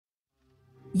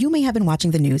You may have been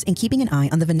watching the news and keeping an eye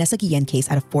on the Vanessa Guillen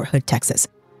case out of Fort Hood, Texas.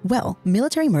 Well,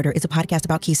 Military Murder is a podcast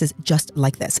about cases just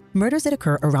like this. Murders that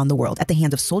occur around the world at the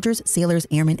hands of soldiers, sailors,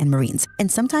 airmen, and Marines,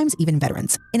 and sometimes even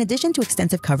veterans. In addition to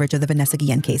extensive coverage of the Vanessa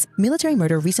Guillen case, Military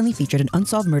Murder recently featured an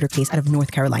unsolved murder case out of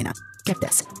North Carolina. Get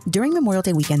this. During Memorial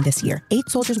Day weekend this year, 8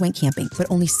 soldiers went camping, but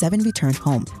only 7 returned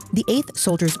home. The 8th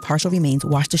soldier's partial remains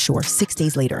washed ashore 6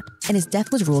 days later, and his death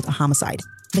was ruled a homicide.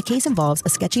 The case involves a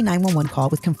sketchy 911 call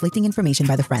with conflicting information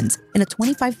by the friends, and a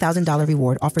 $25,000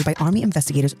 reward offered by Army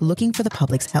investigators looking for the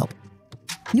public's help.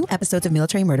 New episodes of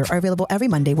Military Murder are available every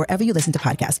Monday wherever you listen to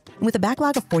podcasts. And with a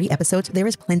backlog of 40 episodes, there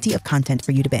is plenty of content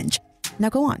for you to binge. Now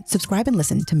go on, subscribe and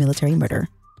listen to Military Murder.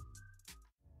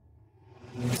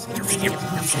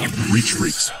 Reach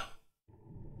Freaks.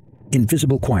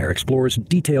 Invisible Choir explores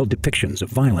detailed depictions of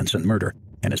violence and murder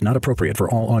and is not appropriate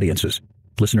for all audiences.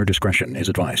 Listener discretion is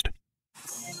advised.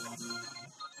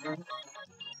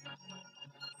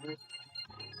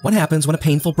 What happens when a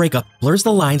painful breakup blurs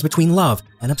the lines between love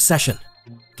and obsession?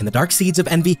 Can the dark seeds of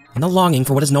envy and the longing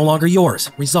for what is no longer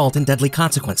yours result in deadly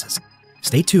consequences?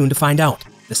 Stay tuned to find out,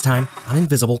 this time on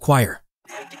Invisible Choir.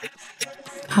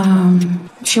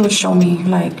 She would show me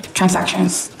like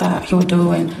transactions that he would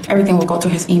do, and everything would go to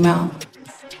his email.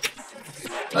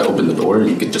 I opened the door and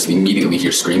you could just immediately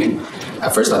hear screaming.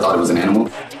 At first I thought it was an animal.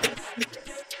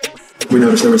 We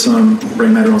noticed there was some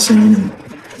brain matter on scene,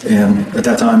 and at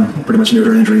that time, pretty much knew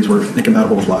her injuries were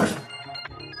incompatible with life.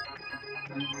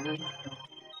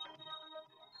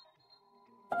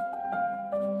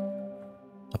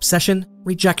 Obsession,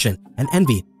 rejection, and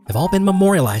envy have all been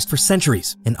memorialized for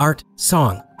centuries in art,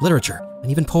 song, literature, and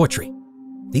even poetry.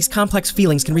 These complex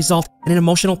feelings can result in an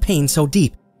emotional pain so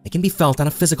deep it can be felt on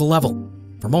a physical level.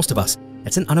 For most of us,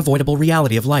 it's an unavoidable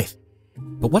reality of life.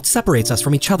 But what separates us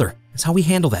from each other is how we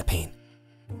handle that pain.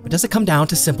 But does it come down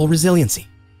to simple resiliency?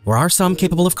 Or are some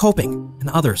capable of coping and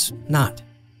others not?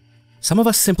 Some of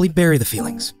us simply bury the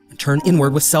feelings and turn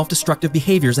inward with self-destructive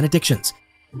behaviors and addictions,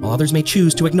 while others may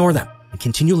choose to ignore them and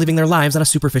continue living their lives on a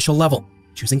superficial level,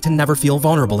 choosing to never feel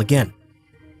vulnerable again.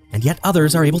 And yet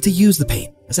others are able to use the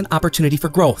pain as an opportunity for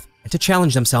growth and to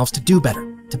challenge themselves to do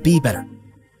better, to be better.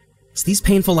 It's these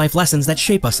painful life lessons that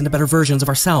shape us into better versions of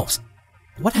ourselves.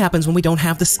 But what happens when we don't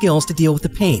have the skills to deal with the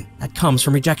pain that comes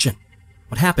from rejection?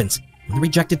 What happens when the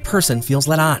rejected person feels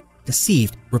let on,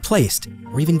 deceived, replaced,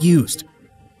 or even used?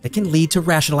 It can lead to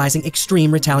rationalizing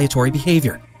extreme retaliatory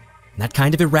behavior. And that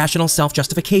kind of irrational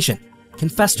self-justification can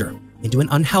fester into an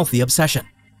unhealthy obsession.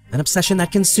 An obsession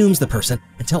that consumes the person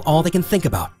until all they can think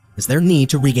about is their need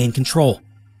to regain control.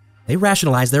 They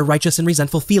rationalize their righteous and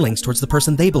resentful feelings towards the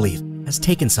person they believe has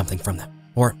taken something from them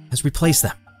or has replaced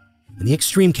them. In the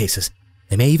extreme cases,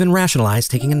 they may even rationalize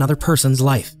taking another person's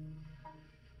life.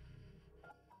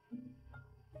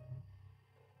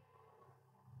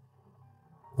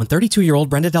 When 32-year-old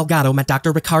Brenda Delgado met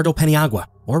Dr. Ricardo Peniagua,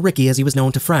 or Ricky as he was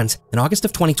known to friends, in August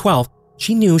of 2012,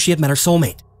 she knew she had met her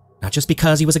soulmate. Not just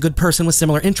because he was a good person with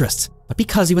similar interests, but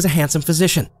because he was a handsome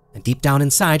physician, and deep down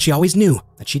inside she always knew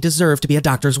that she deserved to be a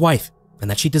doctor's wife,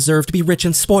 and that she deserved to be rich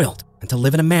and spoiled, and to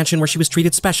live in a mansion where she was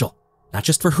treated special, not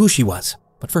just for who she was,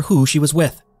 but for who she was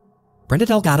with. Brenda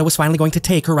Delgado was finally going to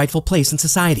take her rightful place in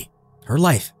society. Her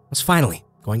life was finally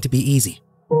going to be easy.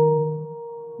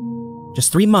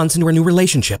 Just 3 months into her new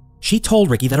relationship, she told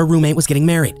Ricky that her roommate was getting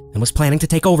married and was planning to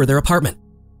take over their apartment.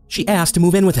 She asked to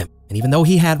move in with him, and even though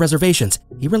he had reservations,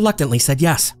 he reluctantly said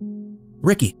yes.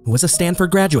 Ricky, who was a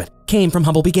Stanford graduate, came from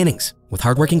humble beginnings, with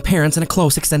hardworking parents and a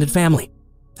close extended family.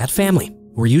 That family,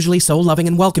 who were usually so loving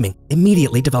and welcoming,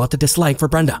 immediately developed a dislike for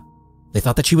Brenda. They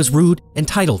thought that she was rude,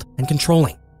 entitled, and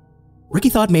controlling. Ricky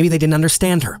thought maybe they didn't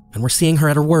understand her and were seeing her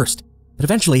at her worst, but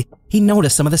eventually, he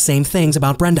noticed some of the same things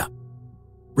about Brenda.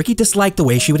 Ricky disliked the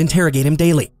way she would interrogate him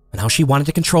daily and how she wanted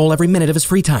to control every minute of his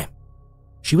free time.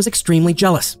 She was extremely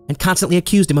jealous and constantly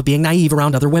accused him of being naive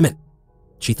around other women.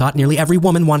 She thought nearly every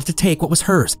woman wanted to take what was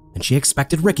hers, and she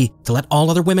expected Ricky to let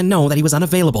all other women know that he was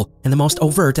unavailable in the most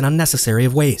overt and unnecessary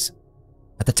of ways.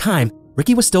 At the time,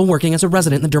 Ricky was still working as a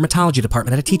resident in the dermatology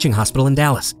department at a teaching hospital in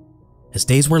Dallas. His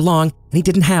days were long, and he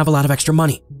didn't have a lot of extra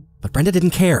money. But Brenda didn't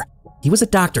care. He was a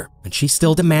doctor, and she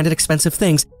still demanded expensive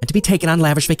things and to be taken on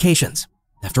lavish vacations.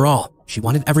 After all, she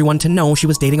wanted everyone to know she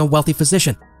was dating a wealthy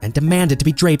physician and demanded to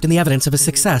be draped in the evidence of his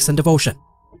success and devotion.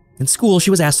 In school, she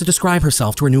was asked to describe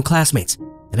herself to her new classmates,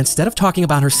 and instead of talking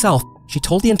about herself, she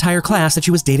told the entire class that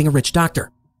she was dating a rich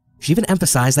doctor. She even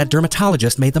emphasized that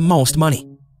dermatologists made the most money.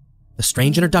 The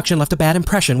strange introduction left a bad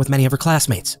impression with many of her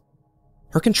classmates.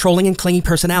 Her controlling and clingy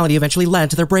personality eventually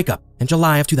led to their breakup in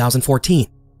July of 2014.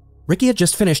 Ricky had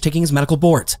just finished taking his medical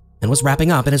boards and was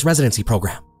wrapping up in his residency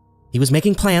program. He was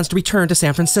making plans to return to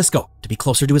San Francisco to be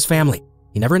closer to his family.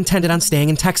 He never intended on staying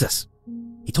in Texas.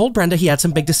 He told Brenda he had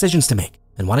some big decisions to make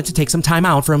and wanted to take some time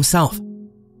out for himself.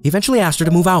 He eventually asked her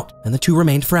to move out, and the two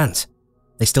remained friends.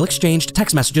 They still exchanged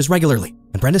text messages regularly,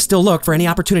 and Brenda still looked for any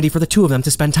opportunity for the two of them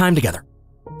to spend time together.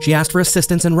 She asked for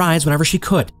assistance and rides whenever she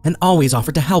could, and always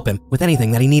offered to help him with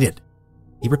anything that he needed.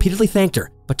 He repeatedly thanked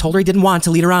her, but told her he didn't want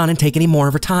to lead her on and take any more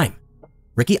of her time.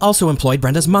 Ricky also employed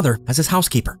Brenda's mother as his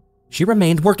housekeeper. She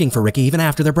remained working for Ricky even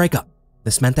after their breakup.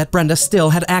 This meant that Brenda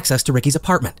still had access to Ricky's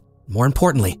apartment, more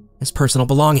importantly, his personal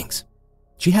belongings.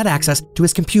 She had access to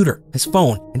his computer, his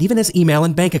phone, and even his email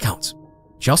and bank accounts.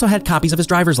 She also had copies of his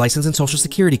driver's license and social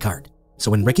security card. So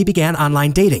when Ricky began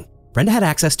online dating, Brenda had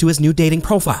access to his new dating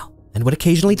profile and would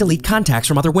occasionally delete contacts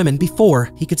from other women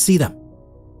before he could see them.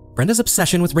 Brenda's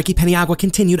obsession with Ricky Peniagua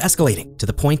continued escalating to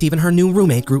the point even her new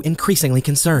roommate grew increasingly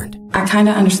concerned. I kind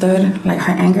of understood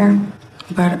her anger,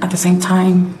 but at the same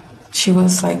time, she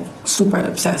was super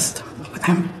obsessed with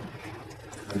him.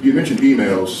 You mentioned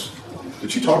emails.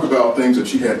 Did she talk about things that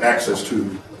she had access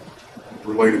to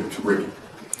related to Ricky?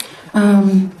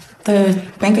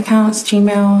 The bank accounts,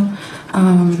 Gmail,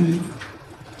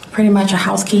 pretty much a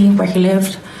house key where he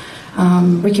lived.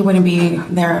 Ricky wouldn't be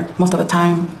there most of the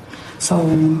time. So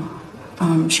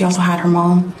she also had her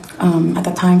mom. At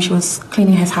the time, she was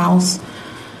cleaning his house.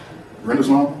 Brenda's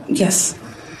mom? Yes.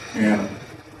 And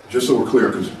just so we're clear,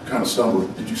 because you kind of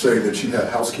stumbled, did you say that she had a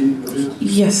house key of his?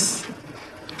 Yes.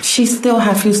 She still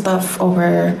had few stuff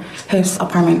over his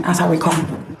apartment, as I recall.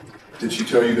 Did she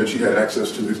tell you that she had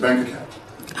access to his bank account?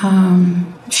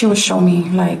 She would show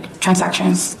me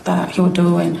transactions that he would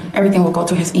do, and everything would go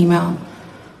to his email.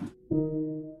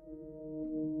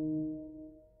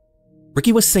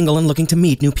 Ricky was single and looking to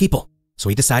meet new people, so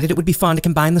he decided it would be fun to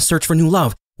combine the search for new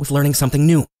love with learning something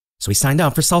new, so he signed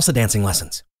up for salsa dancing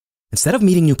lessons. Instead of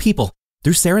meeting new people,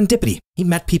 through serendipity, he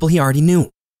met people he already knew.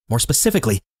 More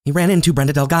specifically, he ran into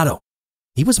Brenda Delgado.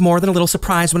 He was more than a little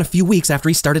surprised when a few weeks after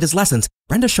he started his lessons,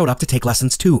 Brenda showed up to take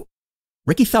lessons too.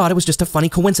 Ricky thought it was just a funny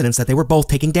coincidence that they were both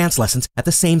taking dance lessons at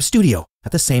the same studio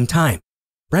at the same time.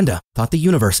 Brenda thought the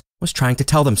universe was trying to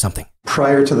tell them something.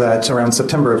 Prior to that, around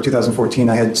September of 2014,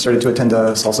 I had started to attend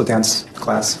a salsa dance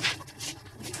class.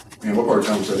 And what part of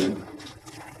town was that in?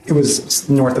 It was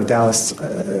north of Dallas.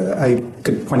 I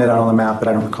could point it out on the map, but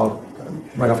I don't recall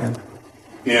right offhand.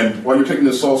 And while you're taking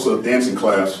this salsa dancing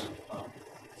class,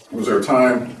 was there a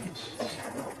time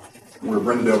where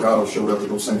Brenda Delgado showed up at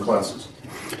those same classes?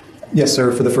 Yes,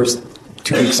 sir. For the first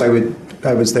 2 weeks,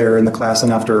 I was there in the class,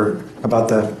 and after about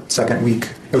the second week,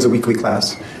 it was a weekly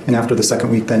class, and after the second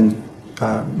week, then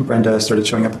Brenda started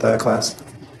showing up at the class.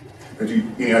 Had you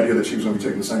any idea that she was going to be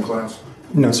taking the same class?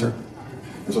 No, sir.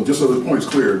 And so just so the point's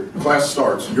clear, the class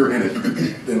starts, you're in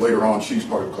it, then later on, she's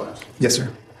part of the class. Yes,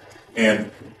 sir.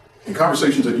 And in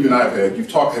conversations that you and I have had,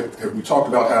 have we talked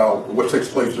about what takes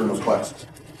place during those classes?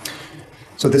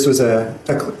 So this was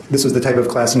the type of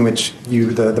class in which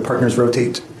the partners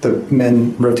rotate. The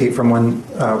men rotate from one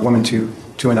woman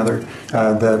to another.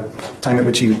 The time at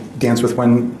which you dance with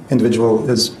one individual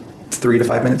is 3 to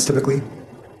 5 minutes typically.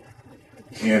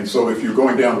 And so if you're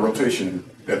going down the rotation,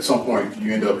 at some point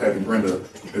you end up having Brenda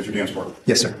as your dance partner.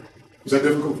 Yes, sir. Is that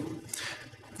difficult?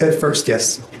 At first,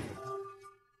 yes.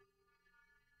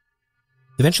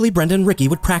 Eventually, Brenda and Ricky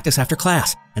would practice after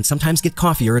class and sometimes get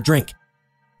coffee or a drink.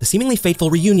 The seemingly fateful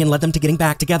reunion led them to getting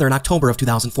back together in October of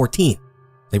 2014.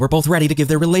 They were both ready to give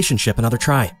their relationship another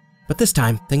try, but this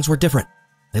time things were different.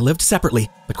 They lived separately,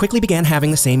 but quickly began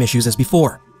having the same issues as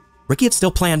before. Ricky had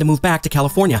still planned to move back to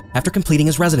California after completing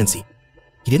his residency.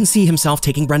 He didn't see himself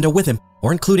taking Brenda with him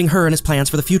or including her in his plans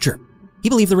for the future. He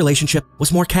believed the relationship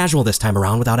was more casual this time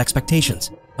around without expectations,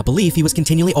 a belief he was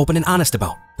continually open and honest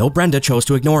about, though Brenda chose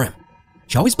to ignore him.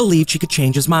 She always believed she could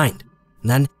change his mind. And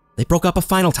then, they broke up a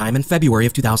final time in February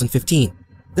of 2015.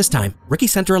 This time, Ricky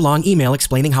sent her a long email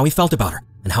explaining how he felt about her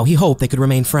and how he hoped they could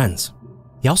remain friends.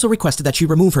 He also requested that she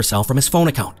remove herself from his phone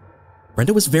account.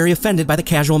 Brenda was very offended by the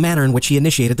casual manner in which he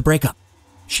initiated the breakup.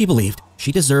 She believed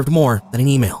she deserved more than an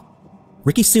email.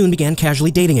 Ricky soon began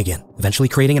casually dating again, eventually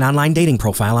creating an online dating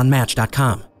profile on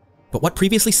Match.com. But what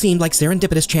previously seemed like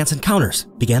serendipitous chance encounters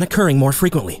began occurring more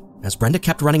frequently, as Brenda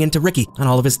kept running into Ricky on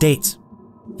all of his dates.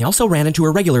 He also ran into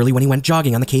her regularly when he went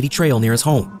jogging on the Katy Trail near his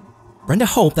home. Brenda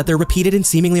hoped that their repeated and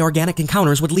seemingly organic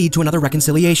encounters would lead to another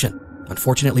reconciliation.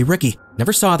 Unfortunately, Ricky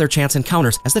never saw their chance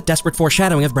encounters as the desperate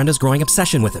foreshadowing of Brenda's growing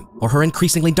obsession with him or her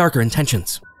increasingly darker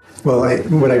intentions. Well,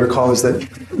 what I recall is that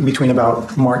between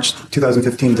about March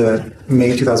 2015 to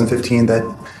May 2015,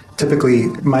 that typically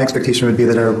my expectation would be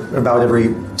that about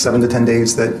every 7 to 10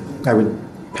 days that I would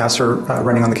pass her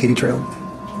running on the Katy Trail.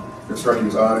 It struck you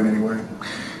as odd in any way?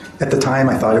 At the time,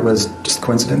 I thought it was just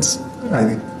coincidence.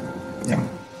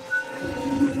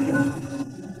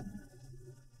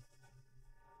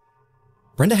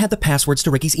 Brenda had the passwords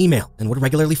to Ricky's email and would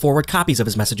regularly forward copies of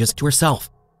his messages to herself.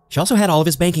 She also had all of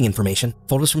his banking information,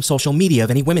 photos from social media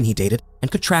of any women he dated,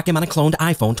 and could track him on a cloned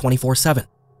iPhone 24/7.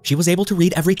 She was able to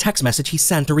read every text message he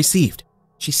sent or received.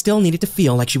 She still needed to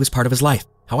feel like she was part of his life.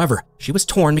 However, she was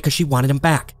torn because she wanted him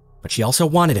back, but she also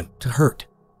wanted him to hurt.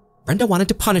 Brenda wanted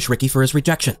to punish Ricky for his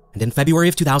rejection, and in February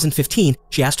of 2015,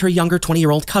 she asked her younger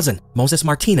 20-year-old cousin, Moses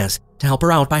Martinez, to help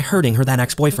her out by hurting her then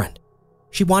ex-boyfriend.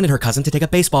 She wanted her cousin to take a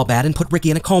baseball bat and put Ricky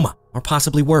in a coma, or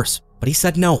possibly worse, but he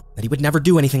said no, that he would never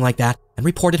do anything like that, and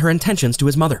reported her intentions to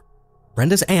his mother.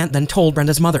 Brenda's aunt then told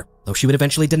Brenda's mother, though she would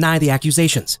eventually deny the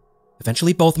accusations.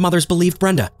 Eventually, both mothers believed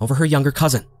Brenda over her younger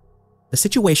cousin. The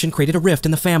situation created a rift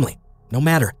in the family. No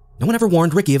one ever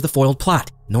warned Ricky of the foiled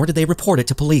plot, nor did they report it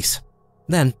to police.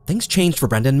 Then, things changed for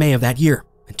Brenda in May of that year.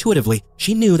 Intuitively,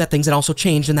 she knew that things had also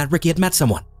changed and that Ricky had met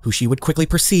someone who she would quickly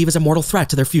perceive as a mortal threat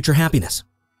to their future happiness.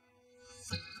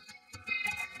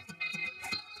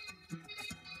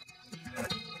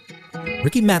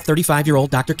 Ricky met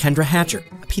 35-year-old Dr. Kendra Hatcher,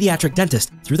 a pediatric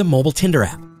dentist, through the mobile Tinder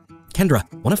app. Kendra,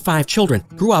 one of 5 children,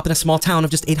 grew up in a small town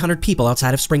of just 800 people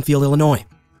outside of Springfield, Illinois.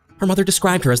 Her mother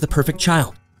described her as the perfect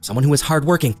child, someone who was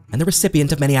hardworking and the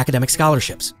recipient of many academic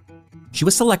scholarships. She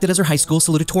was selected as her high school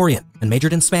salutatorian and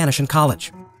majored in Spanish in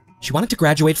college. She wanted to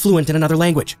graduate fluent in another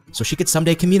language so she could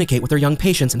someday communicate with her young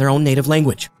patients in their own native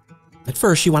language. At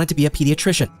first, she wanted to be a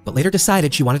pediatrician, but later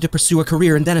decided she wanted to pursue a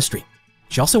career in dentistry.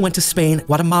 She also went to Spain,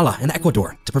 Guatemala, and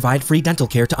Ecuador to provide free dental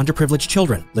care to underprivileged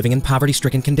children living in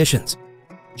poverty-stricken conditions.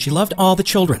 She loved all the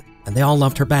children, and they all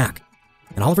loved her back.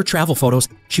 In all of her travel photos,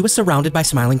 she was surrounded by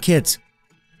smiling kids.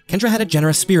 Kendra had a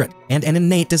generous spirit and an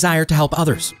innate desire to help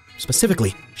others.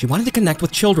 Specifically, she wanted to connect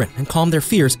with children and calm their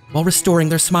fears while restoring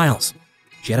their smiles.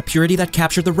 She had a purity that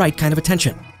captured the right kind of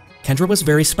attention. Kendra was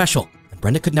very special, and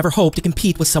Brenda could never hope to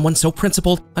compete with someone so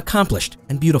principled, accomplished,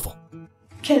 and beautiful.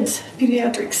 Kids,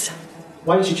 pediatrics.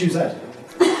 Why did she choose that?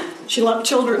 She loved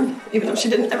children, even though she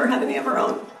didn't ever have any of her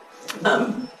own.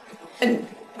 And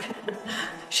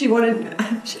she wanted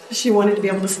to be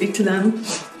able to speak to them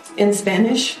in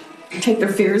Spanish, take their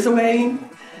fears away.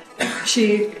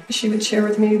 She would share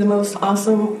with me the most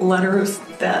awesome letters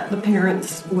that the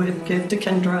parents would give to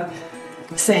Kendra,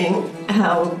 saying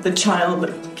how the child that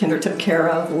Kendra took care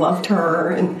of loved her,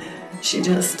 and she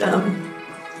just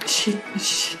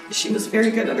she was very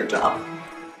good at her job.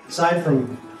 Aside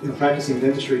from practicing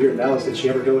dentistry here in Dallas, did she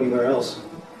ever go anywhere else?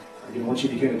 Once she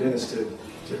became a dentist to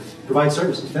provide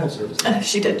services, dental services?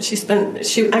 She did.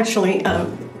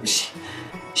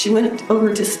 She went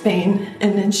over to Spain,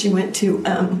 and then she went to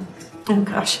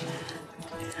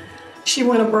she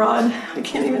went abroad. I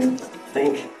can't even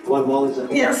think. Guatemala, is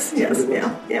that? Yes,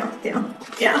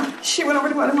 yeah. She went over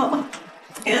to Guatemala,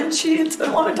 and she had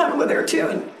spent a lot of time over there too,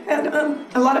 and had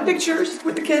a lot of pictures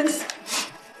with the kids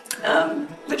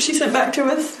that she sent back to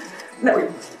us that we,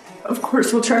 of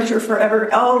course, will treasure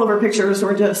forever. All of her pictures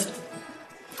were just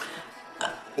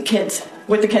kids,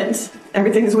 with the kids.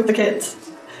 Everything is with the kids.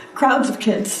 Crowds of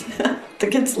kids. The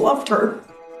kids loved her.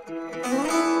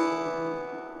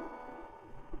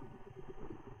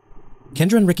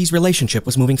 Kendra and Ricky's relationship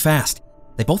was moving fast.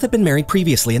 They both had been married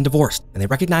previously and divorced, and they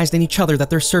recognized in each other that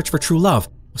their search for true love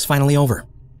was finally over.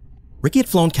 Ricky had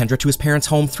flown Kendra to his parents'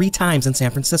 home 3 times in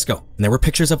San Francisco, and there were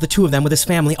pictures of the two of them with his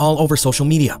family all over social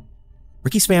media.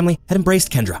 Ricky's family had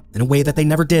embraced Kendra in a way that they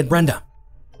never did Brenda.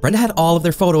 Brenda had all of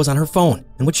their photos on her phone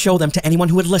and would show them to anyone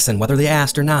who would listen, whether they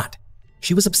asked or not.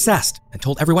 She was obsessed and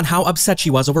told everyone how upset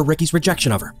she was over Ricky's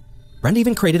rejection of her. Brenda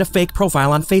even created a fake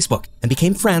profile on Facebook and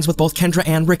became friends with both Kendra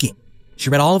and Ricky. She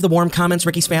read all of the warm comments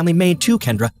Ricky's family made to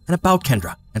Kendra and about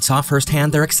Kendra and saw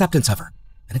firsthand their acceptance of her,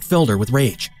 and it filled her with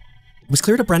rage. It was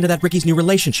clear to Brenda that Ricky's new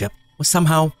relationship was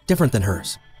somehow different than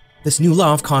hers. This new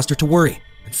love caused her to worry.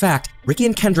 In fact, Ricky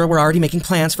and Kendra were already making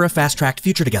plans for a fast-tracked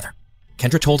future together.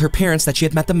 Kendra told her parents that she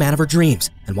had met the man of her dreams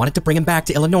and wanted to bring him back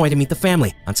to Illinois to meet the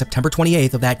family on September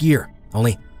 28th of that year.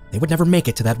 Only, they would never make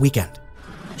it to that weekend.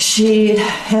 She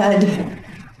had...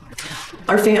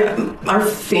 Our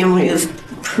family is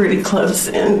pretty close,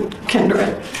 and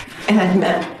Kendra had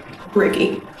met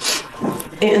Ricky.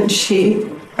 And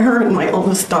her and my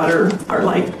oldest daughter are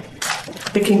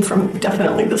they came from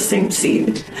definitely the same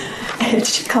seed. And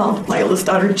she called my oldest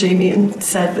daughter Jamie and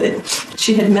said that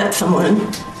she had met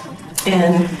someone,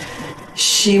 and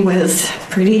she was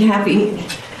pretty happy.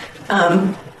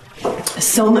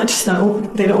 So much so,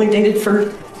 they'd only dated for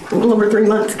a little over 3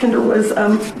 months. Kendra was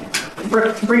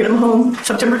bringing him home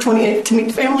September 28th to meet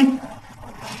the family.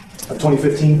 Of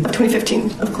 2015? Of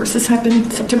 2015. Of course, this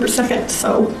happened September 2nd,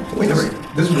 so we never...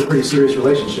 This was a pretty serious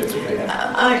relationship that they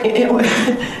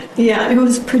had. Yeah, it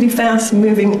was pretty fast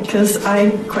moving because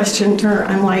I questioned her.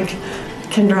 I'm like,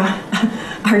 Kendra,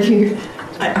 are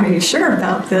you sure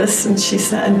about this? And she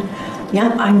said,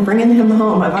 yeah, I'm bringing him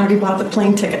home. I've already bought the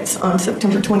plane tickets on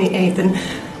September 28th.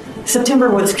 And September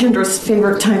was Kendra's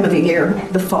favorite time of the year,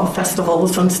 the fall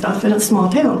festivals and stuff in a small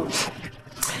town.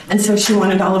 And so she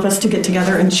wanted all of us to get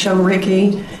together and show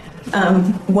Ricky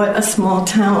what a small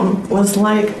town was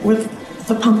like with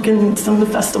the pumpkins and the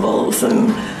festivals.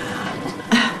 And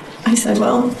I said,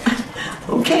 well,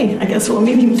 okay, I guess we'll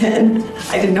meet him then.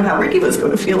 I didn't know how Ricky was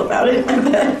going to feel about it.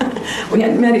 We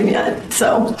hadn't met him yet,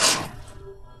 so.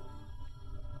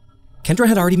 Kendra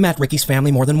had already met Ricky's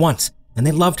family more than once, and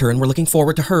they loved her and were looking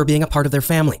forward to her being a part of their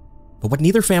family. But what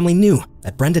neither family knew,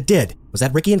 that Brenda did, was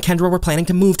that Ricky and Kendra were planning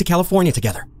to move to California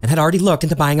together and had already looked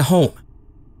into buying a home.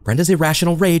 Brenda's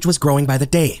irrational rage was growing by the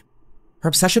day. Her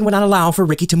obsession would not allow for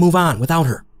Ricky to move on without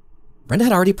her. Brenda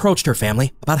had already approached her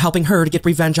family about helping her to get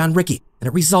revenge on Ricky, and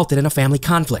it resulted in a family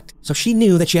conflict, so she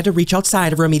knew that she had to reach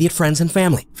outside of her immediate friends and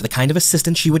family for the kind of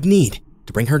assistance she would need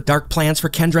to bring her dark plans for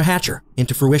Kendra Hatcher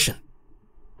into fruition.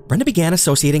 Brenda began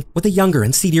associating with a younger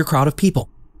and seedier crowd of people.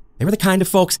 They were the kind of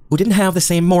folks who didn't have the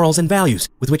same morals and values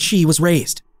with which she was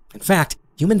raised. In fact,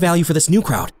 human value for this new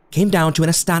crowd came down to an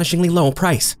astonishingly low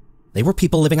price. They were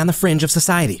people living on the fringe of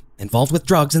society, involved with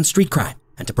drugs and street crime,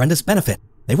 and to Brenda's benefit,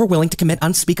 they were willing to commit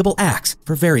unspeakable acts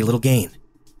for very little gain.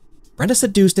 Brenda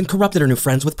seduced and corrupted her new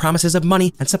friends with promises of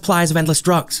money and supplies of endless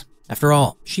drugs. After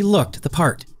all, she looked the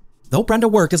part. Though Brenda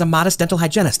worked as a modest dental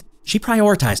hygienist, she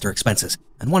prioritized her expenses,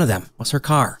 and one of them was her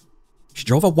car. She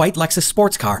drove a white Lexus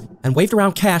sports car and waved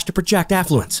around cash to project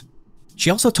affluence. She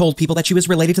also told people that she was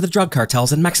related to the drug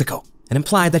cartels in Mexico and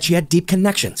implied that she had deep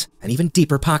connections and even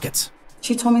deeper pockets.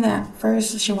 She told me that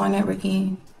first she wanted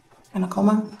Ricky in a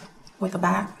coma with the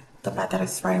bat that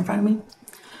is right in front of me.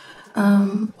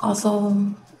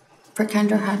 Also, for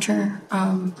Kendra Hatcher,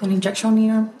 an injection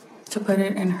needle to put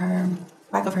it in her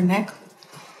back of her neck.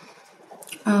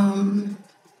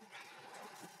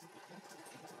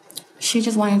 She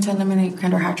just wanted to eliminate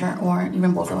Kendra Hatcher or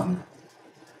even both of them.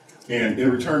 And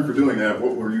in return for doing that,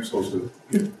 what were you supposed to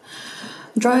do?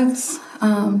 Drugs,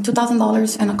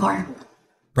 $2,000 and a car.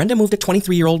 Brenda moved a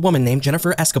 23-year-old woman named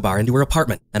Jennifer Escobar into her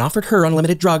apartment and offered her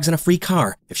unlimited drugs and a free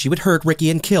car if she would hurt Ricky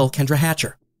and kill Kendra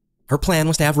Hatcher. Her plan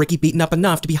was to have Ricky beaten up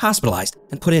enough to be hospitalized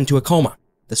and put into a coma.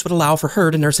 This would allow for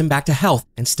her to nurse him back to health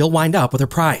and still wind up with her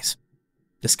prize.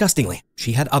 Disgustingly,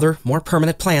 she had other, more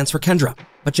permanent plans for Kendra,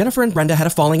 but Jennifer and Brenda had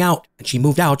a falling out, and she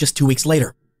moved out just 2 weeks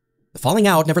later. The falling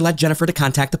out never led Jennifer to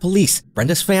contact the police,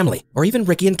 Brenda's family, or even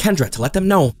Ricky and Kendra to let them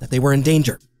know that they were in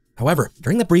danger. However,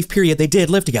 during the brief period they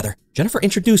did live together, Jennifer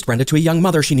introduced Brenda to a young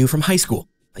mother she knew from high school,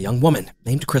 a young woman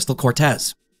named Crystal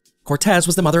Cortez. Cortez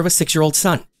was the mother of a 6-year-old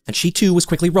son, and she too was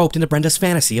quickly roped into Brenda's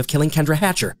fantasy of killing Kendra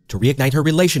Hatcher to reignite her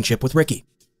relationship with Ricky.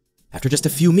 After just a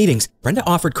few meetings, Brenda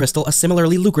offered Crystal a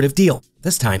similarly lucrative deal,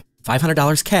 this time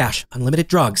 $500 cash, unlimited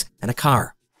drugs, and a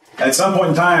car. At some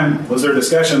point in time, was there a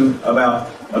discussion about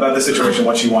the situation,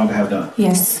 what she wanted to have done?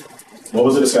 Yes. What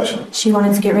was the discussion? She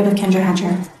wanted to get rid of Kendra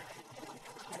Hatcher.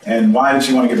 And why did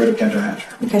she want to get rid of Kendra Hatcher?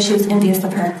 Because she was envious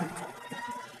of her.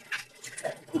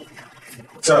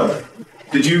 So,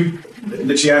 did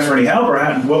she ask for any help, or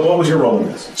what was your role in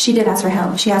this? She did ask for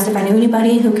help. She asked if I knew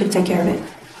anybody who could take care of it.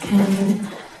 And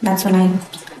that's when I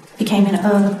became a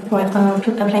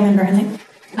play member in it.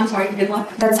 I'm sorry, did what?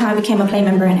 That's how I became a play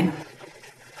member in it.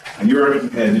 And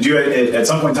did you at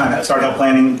some point in time start help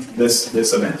planning this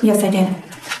event? Yes, I did.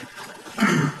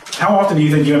 How often do you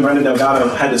think you and Brenda Delgado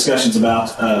had discussions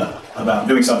about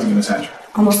doing something to Miss Hatcher?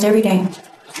 Almost every day.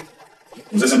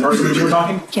 Was this in person that you were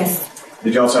talking? Yes.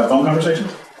 Did you also have phone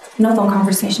conversations? No phone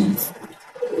conversations.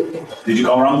 Did you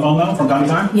call her on the phone though, from time to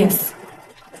time? Yes.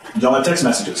 Did y'all have text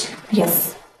messages?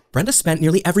 Yes. Brenda spent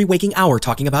nearly every waking hour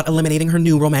talking about eliminating her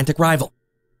new romantic rival.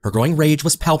 Her growing rage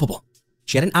was palpable.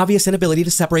 She had an obvious inability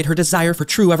to separate her desire for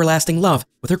true everlasting love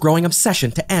with her growing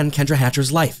obsession to end Kendra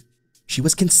Hatcher's life. She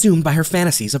was consumed by her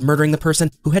fantasies of murdering the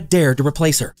person who had dared to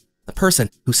replace her, the person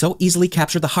who so easily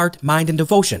captured the heart, mind, and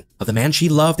devotion of the man she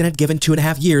loved and had given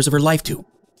 2.5 years of her life to.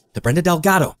 To Brenda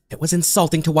Delgado, it was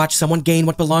insulting to watch someone gain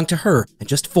what belonged to her in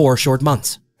just 4 short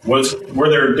months. Were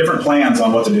there different plans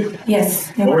on what to do?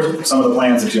 Yes. What were some of the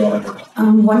plans that you all had worked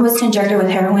on? One was to inject her with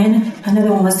heroin.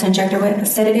 Another one was to inject her with a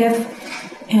sedative.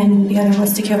 And the other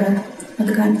was to kill her with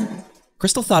a gun.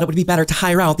 Crystal thought it would be better to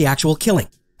hire out the actual killing,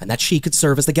 and that she could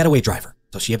serve as the getaway driver.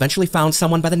 So she eventually found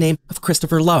someone by the name of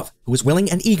Christopher Love, who was willing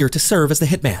and eager to serve as the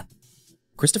hitman.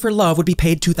 Christopher Love would be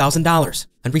paid $2,000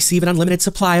 and receive an unlimited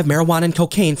supply of marijuana and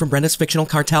cocaine from Brenda's fictional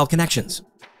cartel connections.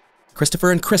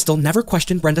 Christopher and Crystal never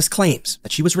questioned Brenda's claims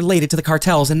that she was related to the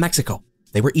cartels in Mexico.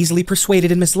 They were easily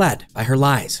persuaded and misled by her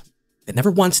lies. It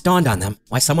never once dawned on them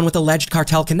why someone with alleged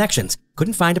cartel connections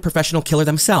couldn't find a professional killer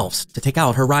themselves to take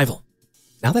out her rival.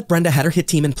 Now that Brenda had her hit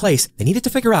team in place, they needed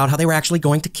to figure out how they were actually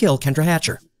going to kill Kendra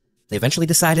Hatcher. They eventually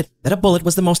decided that a bullet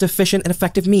was the most efficient and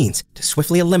effective means to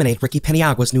swiftly eliminate Ricky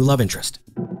Paniagua's new love interest.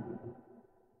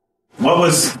 What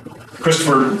was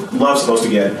Christopher Love supposed to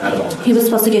get out of all this? He was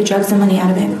supposed to get drugs and money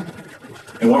out of it.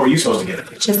 And what were you supposed to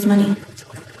get? Just money.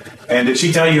 And did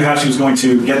she tell you how she was going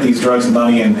to get these drugs and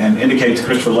money and indicate to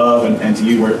Christopher Love and to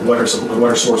you what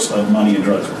her source of money and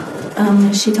drugs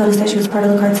were? She told us that she was part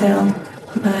of the cartel,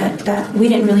 but that we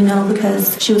didn't really know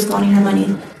because she was flaunting her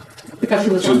money. Because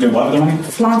she was doing what with her money?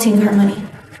 Flaunting her money.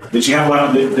 Did she have a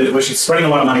lot of, was she spreading a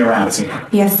lot of money around, it seemed?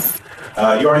 Yes.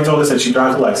 You already told us that she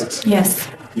drives a Lexus. Yes.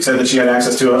 You said that she had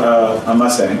access to a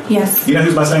Mustang. Yes. Do you know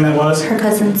whose Mustang that was? Her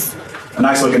cousin's. A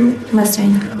nice looking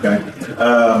Mustang. Okay.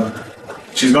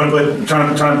 She's going to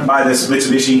trying to buy this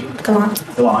Mitsubishi Galant.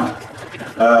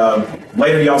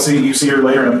 Later, you see her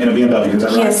later in a BMW. Is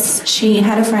that right? Yes. She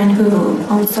had a friend who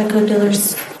owns like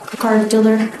a car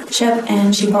dealership,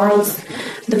 and she borrows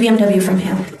the BMW from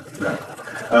him. Right.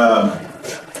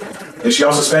 Is she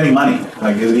also spending money?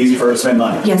 Like, is it easy for her to spend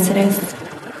money? Yes, it is.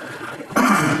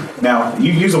 Now,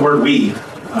 you use the word we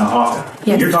often. Yes.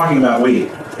 When you're talking about we,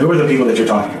 who are the people that you're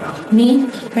talking about? Me,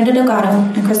 Brenda Delgado,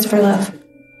 and Christopher Love.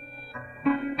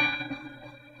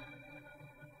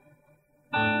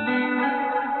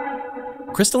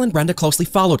 Crystal and Brenda closely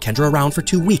followed Kendra around for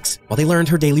 2 weeks while they learned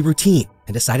her daily routine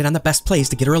and decided on the best place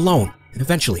to get her alone and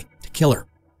eventually to kill her.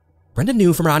 Brenda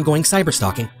knew from her ongoing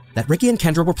cyberstalking that Ricky and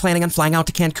Kendra were planning on flying out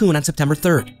to Cancun on September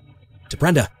 3rd. To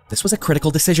Brenda, this was a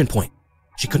critical decision point.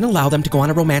 She couldn't allow them to go on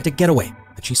a romantic getaway,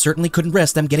 and she certainly couldn't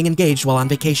risk them getting engaged while on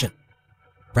vacation.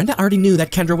 Brenda already knew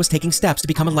that Kendra was taking steps to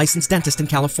become a licensed dentist in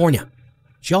California.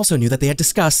 She also knew that they had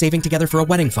discussed saving together for a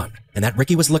wedding fund, and that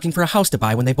Ricky was looking for a house to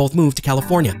buy when they both moved to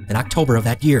California in October of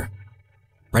that year.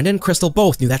 Brenda and Crystal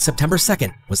both knew that September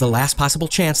 2nd was the last possible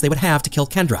chance they would have to kill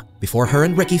Kendra before her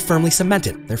and Ricky firmly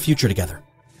cemented their future together.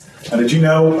 Did you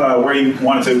know where you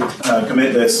wanted to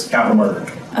commit this capital murder?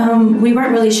 We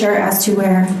weren't really sure as to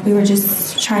where. We were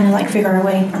just trying to figure our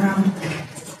way around.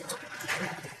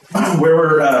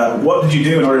 What did you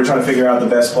do in order to try to figure out the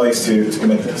best place to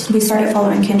commit this? We started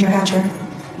following Kendra Hatcher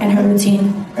and her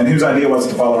routine. And whose idea was it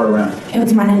to follow her around? It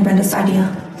was mine and Brenda's idea.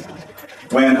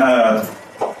 When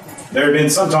there had been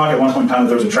some talk at one point in time that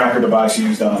there was a tracker device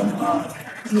used on,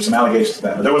 there were some allegations to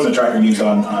that, but there wasn't a tracker used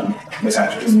on Miss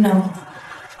Hatcher. No.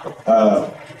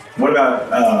 What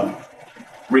about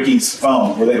Ricky's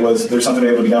phone? Was there something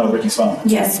able to be done with Ricky's phone?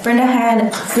 Yes, Brenda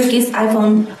had Ricky's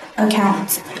iPhone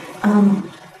account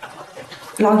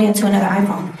logged into another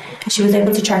iPhone. And she was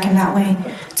able to track him that way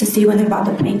to see when they bought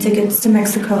the plane tickets to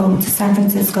Mexico, to San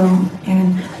Francisco,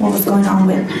 and what was going on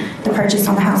with the purchase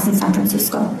on the house in San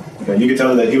Francisco. Okay, you could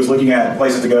tell that he was looking at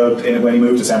places to go when he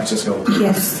moved to San Francisco.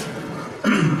 Yes.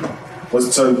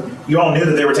 So you all knew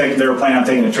that they were planning on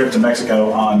taking a trip to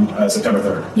Mexico on September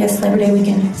 3rd? Yes, Labor Day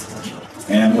weekend.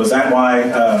 And was that why,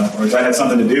 or does that have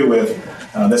something to do with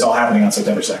this all happening on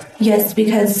September 2nd? Yes,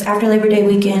 because after Labor Day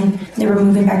weekend, they were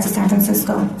moving back to San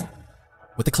Francisco.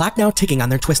 With the clock now ticking on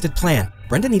their twisted plan,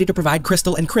 Brenda needed to provide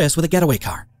Crystal and Chris with a getaway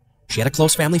car. She had a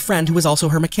close family friend who was also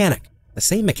her mechanic, the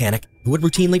same mechanic who would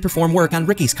routinely perform work on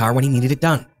Ricky's car when he needed it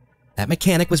done. That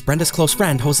mechanic was Brenda's close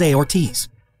friend, Jose Ortiz.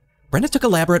 Brenda took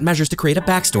elaborate measures to create a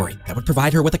backstory that would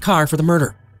provide her with a car for the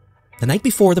murder. The night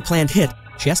before the planned hit,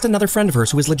 she asked another friend of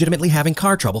hers who was legitimately having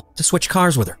car trouble to switch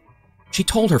cars with her. She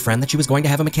told her friend that she was going to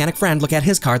have a mechanic friend look at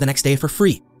his car the next day for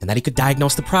free, and that he could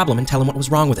diagnose the problem and tell him what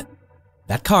was wrong with it.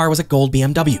 That car was a gold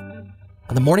BMW.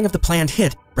 On the morning of the planned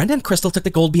hit, Brenda and Crystal took the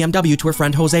gold BMW to her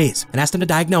friend Jose's and asked him to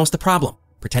diagnose the problem,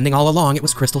 pretending all along it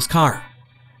was Crystal's car.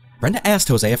 Brenda asked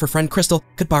Jose if her friend Crystal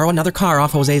could borrow another car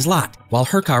off Jose's lot while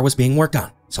her car was being worked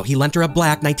on, so he lent her a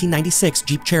black 1996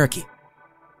 Jeep Cherokee.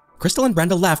 Crystal and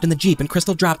Brenda left in the Jeep, and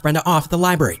Crystal dropped Brenda off at the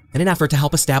library in an effort to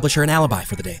help establish her an alibi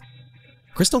for the day.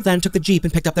 Crystal then took the Jeep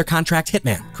and picked up their contract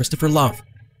hitman, Christopher Love.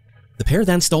 The pair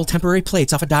then stole temporary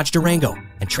plates off a Dodge Durango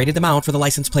and traded them out for the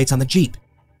license plates on the Jeep.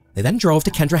 They then drove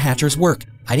to Kendra Hatcher's work,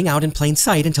 hiding out in plain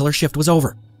sight until her shift was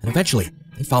over, and eventually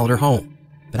they followed her home.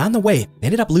 But on the way, they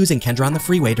ended up losing Kendra on the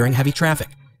freeway during heavy traffic.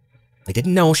 They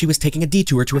didn't know she was taking a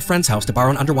detour to a friend's house to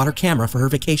borrow an underwater camera for her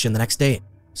vacation the next day.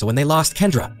 So when they lost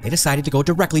Kendra, they decided to go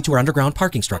directly to her underground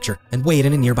parking structure and wait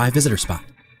in a nearby visitor spot.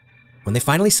 When they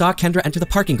finally saw Kendra enter the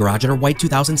parking garage in her white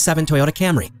 2007 Toyota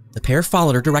Camry, The pair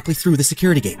followed her directly through the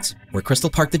security gates, where Crystal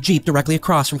parked the Jeep directly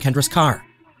across from Kendra's car.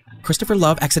 Christopher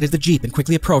Love exited the Jeep and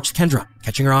quickly approached Kendra,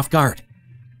 catching her off guard.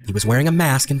 He was wearing a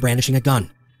mask and brandishing a gun.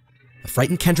 The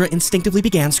frightened Kendra instinctively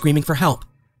began screaming for help.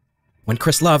 When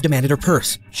Chris Love demanded her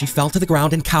purse, she fell to the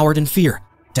ground and cowered in fear,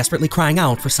 desperately crying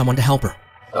out for someone to help her.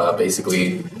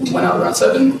 Basically, went out around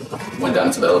 7, went down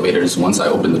into the elevators. Once I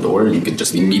opened the door, you could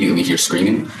just immediately hear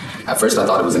screaming. At first, I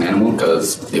thought it was an animal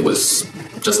because it was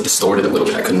just distorted a little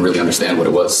bit. I couldn't really understand what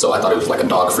it was, so I thought it was like a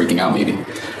dog freaking out maybe.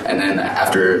 And then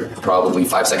after probably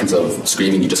 5 seconds of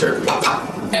screaming, you just heard pop,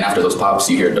 pop. And after those pops,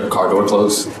 you hear the car door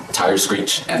close, tires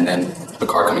screech, and then the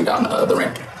car coming down the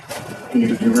ramp. Do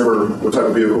you remember what type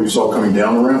of vehicle you saw coming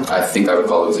down the ramp? I think I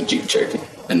recall it was a Jeep Cherokee,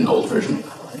 an old version.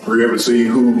 Were you able to see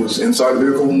who was inside the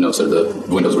vehicle? No, sir. The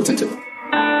windows were tinted.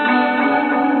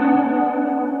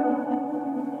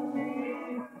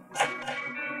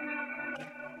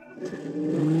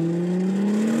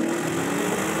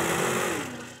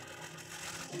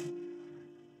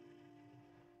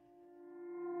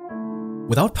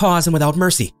 Without pause and without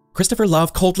mercy, Christopher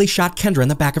Love coldly shot Kendra in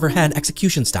the back of her head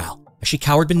execution style as she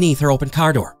cowered beneath her open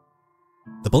car door.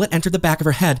 The bullet entered the back of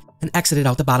her head and exited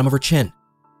out the bottom of her chin.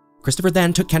 Christopher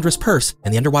then took Kendra's purse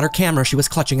and the underwater camera she was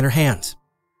clutching in her hands.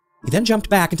 He then jumped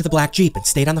back into the black Jeep and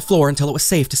stayed on the floor until it was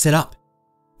safe to sit up.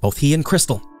 Both he and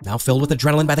Crystal, now filled with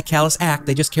adrenaline by the callous act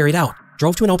they just carried out,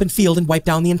 drove to an open field and wiped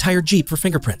down the entire Jeep for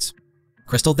fingerprints.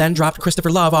 Crystal then dropped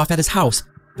Christopher Love off at his house,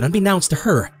 but unbeknownst to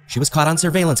her, she was caught on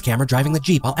surveillance camera driving the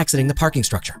Jeep while exiting the parking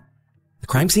structure. The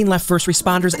crime scene left first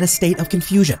responders in a state of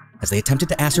confusion as they attempted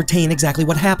to ascertain exactly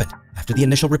what happened after the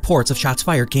initial reports of shots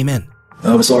fired came in.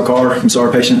 We saw a car, we saw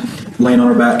our patient laying on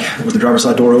her back with the driver's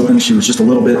side door open. She was just a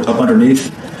little bit up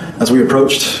underneath. As we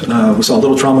approached, we saw a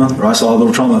little trauma, or I saw a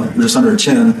little trauma just under her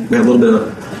chin. We had a little bit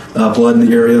of blood in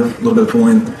the area, a little bit of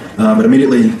pooling. But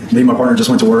immediately, me and my partner just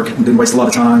went to work and didn't waste a lot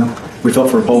of time. We felt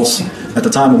for a pulse. At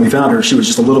the time when we found her, she was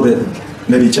just a little bit,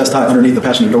 maybe chest high underneath the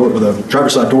passenger door with a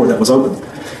driver's side door that was open.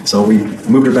 So we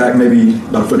moved her back maybe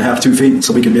about 1.5 to 2 feet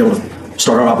so we could be able to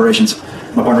start our operations.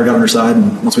 My partner got on her side,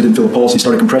 and once we didn't feel the pulse, he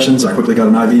started compressions. I quickly got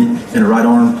an IV in her right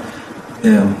arm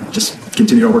and just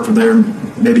continued our work from there,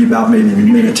 maybe a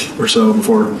minute or so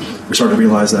before we started to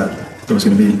realize that there was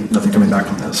going to be nothing coming back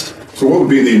from this. So what would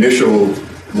be the initial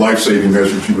life-saving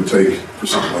measures you would take for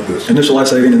something like this? Initial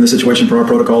life-saving in this situation for our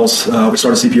protocols, we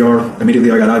started CPR.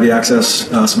 Immediately I got IV access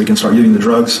so we can start using the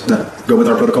drugs that go with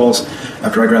our protocols.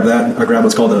 After I grabbed that, I grabbed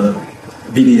what's called a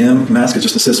BDM mask. It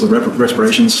just assists with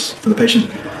respirations for the patient.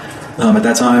 At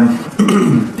that time,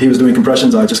 he was doing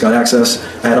compressions. I just got access.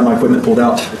 I had all my equipment pulled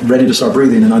out, ready to start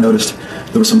breathing, and I noticed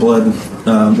there was some blood.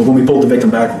 But when we pulled the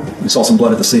victim back, we saw some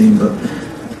blood at the scene. But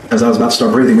as I was about to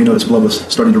start breathing, we noticed blood was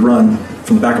starting to run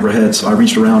from the back of her head. So I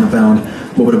reached around and found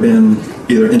what would have been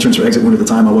either entrance or exit wound at the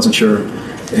time. I wasn't sure.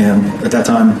 And at that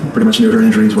time, pretty much knew her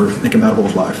injuries were incompatible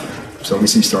with life. So we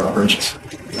ceased our operations.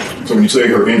 So when you say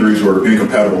her injuries were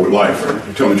incompatible with life,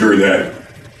 you're telling the jury that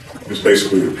it's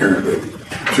basically apparent that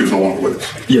she was no longer with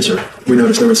us? Yes, sir. We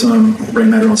noticed there was some brain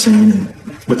matter on scene, and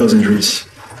with those injuries,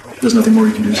 there's nothing more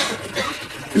you can do.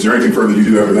 Is there anything further you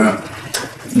do after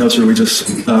that? No, sir. We just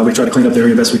we try to clean up the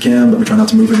area best we can, but we try not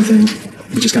to move anything.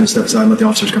 We just kind of step aside and let the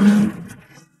officers come in.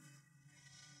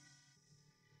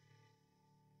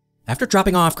 After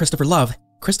dropping off Christopher Love,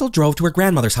 Crystal drove to her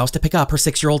grandmother's house to pick up her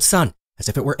 6-year-old son, as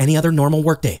if it were any other normal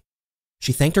workday.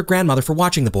 She thanked her grandmother for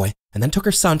watching the boy, and then took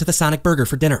her son to the Sonic Burger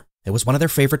for dinner. It was one of their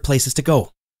favorite places to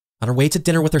go. On her way to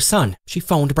dinner with her son, she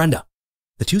phoned Brenda.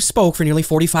 The two spoke for nearly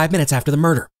 45 minutes after the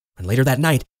murder, and later that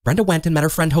night, Brenda went and met her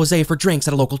friend Jose for drinks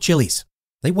at a local Chili's.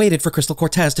 They waited for Crystal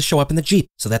Cortez to show up in the Jeep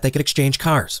so that they could exchange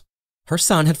cars. Her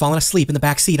son had fallen asleep in the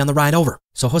back seat on the ride over,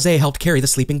 so Jose helped carry the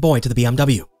sleeping boy to the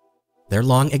BMW. Their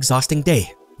long, exhausting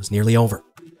day was nearly over.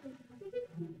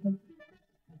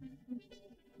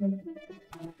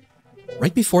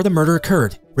 Right before the murder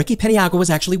occurred, Ricky Peniagua was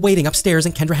actually waiting upstairs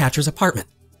in Kendra Hatcher's apartment.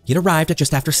 He'd arrived at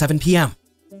just after 7 p.m.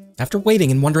 After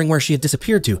waiting and wondering where she had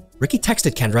disappeared to, Ricky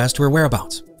texted Kendra as to her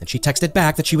whereabouts, and she texted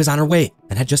back that she was on her way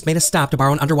and had just made a stop to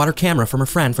borrow an underwater camera from her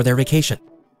friend for their vacation.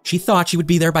 She thought she would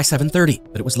be there by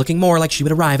 7:30, but it was looking more like she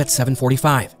would arrive at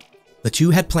 7:45. The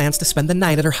two had plans to spend the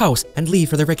night at her house and leave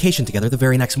for their vacation together the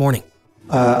very next morning.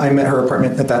 I'm at her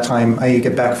apartment at that time. I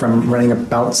get back from running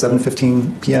about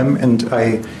 7:15 p.m. and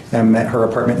I am at her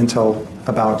apartment until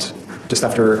about just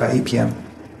after 8 p.m.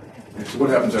 So what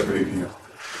happens after 8 p.m.?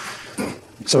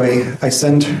 So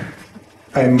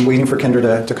I'm waiting for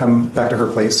Kendra to come back to her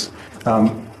place.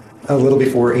 A little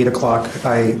before 8 o'clock,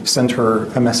 I send her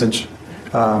a message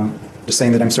just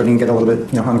saying that I'm starting to get a little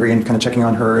bit hungry and kind of checking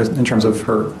on her in terms of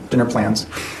her dinner plans.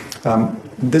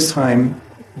 This time,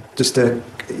 just to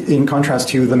in contrast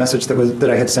to the message that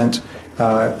I had sent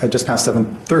at just past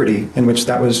 7:30, in which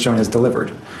that was shown as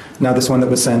delivered. Now this one that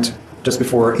was sent just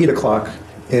before 8 o'clock,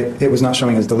 it was not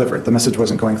showing as delivered. The message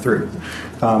wasn't going through.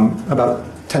 About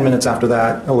 10 minutes after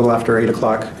that, a little after 8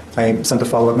 o'clock, I sent a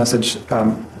follow-up message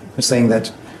saying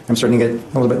that I'm starting to get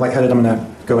a little bit lightheaded. I'm going to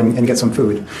go and get some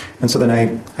food. And so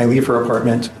then I leave her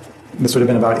apartment. This would have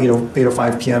been about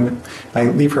 8:05 p.m. I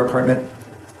leave her apartment,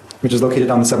 which is located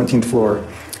on the 17th floor.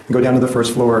 I go down to the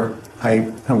first floor.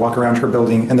 I walk around her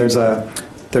building, and there's a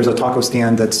taco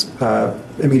stand that's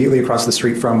immediately across the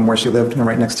street from where she lived, and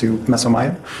right next to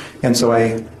Mesomaya. And so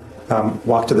I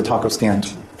walk to the taco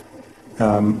stand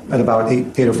at about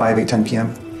 8:05, 8:10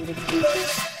 p.m.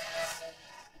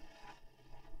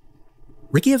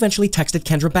 Ricky eventually texted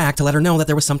Kendra back to let her know that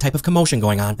there was some type of commotion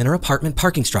going on in her apartment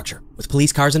parking structure, with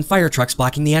police cars and fire trucks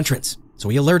blocking the entrance. So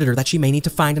he alerted her that she may need to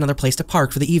find another place to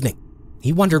park for the evening.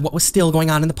 He wondered what was still going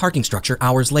on in the parking structure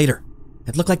hours later.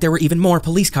 It looked like there were even more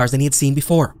police cars than he had seen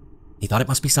before. He thought it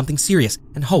must be something serious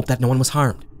and hoped that no one was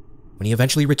harmed. When he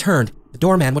eventually returned, the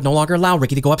doorman would no longer allow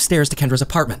Ricky to go upstairs to Kendra's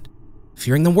apartment.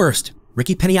 Fearing the worst,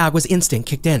 Ricky Peniagua's instinct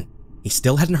kicked in. He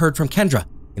still hadn't heard from Kendra,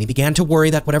 and he began to worry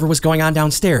that whatever was going on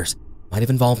downstairs might have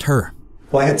involved her.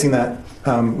 Well, I had seen that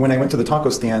when I went to the taco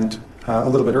stand a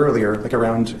little bit earlier, like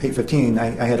around 8:15.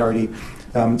 I had already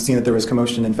seen that there was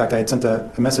commotion. In fact, I had sent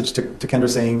a message to Kendra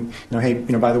saying, hey,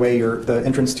 by the way, the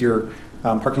entrance to your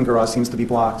parking garage seems to be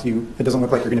blocked. It doesn't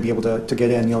look like you're going to be able to get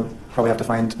in. You'll probably have to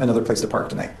find another place to park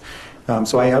tonight.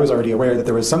 So I was already aware that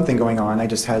there was something going on. I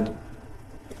just had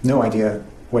no idea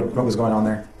what was going on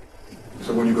there.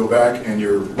 So when you go back and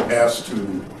you're asked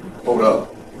to hold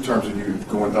up, in terms of you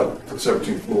going up to the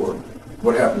 17th floor,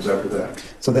 what happens after that?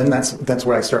 So then that's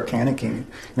where I start panicking.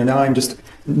 And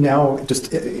now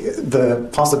the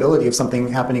possibility of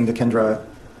something happening to Kendra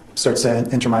starts to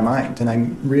enter my mind, and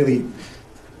I'm really,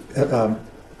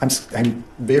 I'm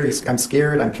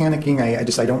scared. I'm panicking.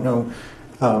 I don't know.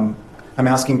 I'm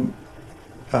asking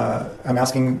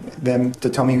them to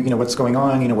tell me, what's going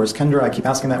on. Where's Kendra? I keep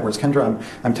asking that. Where's Kendra?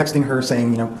 I'm texting her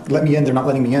saying, let me in. They're not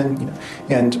letting me in.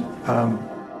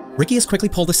 Ricky is quickly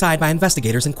pulled aside by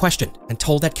investigators and questioned and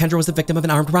told that Kendra was the victim of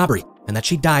an armed robbery and that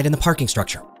she died in the parking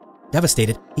structure.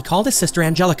 Devastated, he called his sister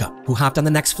Angelica, who hopped on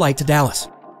the next flight to Dallas.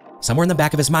 Somewhere in the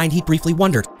back of his mind, he briefly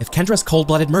wondered if Kendra's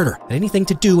cold-blooded murder had anything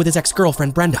to do with his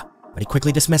ex-girlfriend Brenda, but he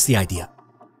quickly dismissed the idea.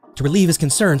 To relieve his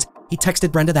concerns, he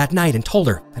texted Brenda that night and told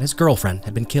her that his girlfriend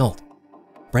had been killed.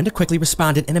 Brenda quickly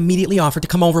responded and immediately offered to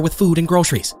come over with food and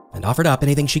groceries and offered up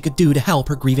anything she could do to help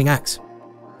her grieving ex.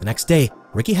 The next day,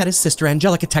 Ricky had his sister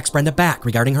Angelica text Brenda back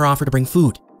regarding her offer to bring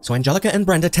food, so Angelica and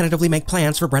Brenda tentatively make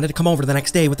plans for Brenda to come over the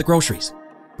next day with the groceries.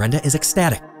 Brenda is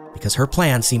ecstatic because her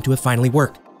plan seemed to have finally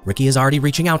worked. Ricky is already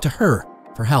reaching out to her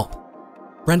for help.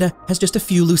 Brenda has just a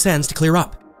few loose ends to clear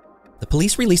up. The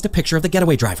police released a picture of the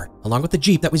getaway driver, along with the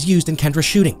Jeep that was used in Kendra's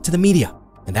shooting, to the media,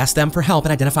 and asked them for help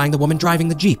in identifying the woman driving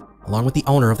the Jeep, along with the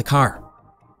owner of the car.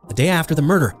 The day after the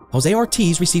murder, Jose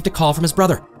Ortiz received a call from his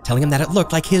brother, telling him that it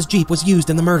looked like his Jeep was used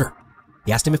in the murder.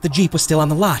 He asked him if the Jeep was still on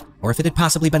the lot, or if it had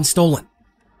possibly been stolen.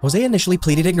 Jose initially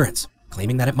pleaded ignorance,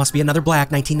 claiming that it must be another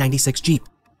black 1996 Jeep.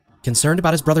 Concerned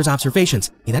about his brother's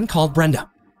observations, he then called Brenda.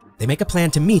 They make a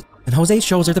plan to meet, and Jose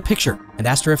shows her the picture and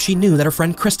asked her if she knew that her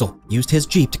friend Crystal used his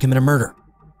Jeep to commit a murder.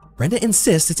 Brenda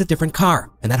insists it's a different car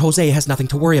and that Jose has nothing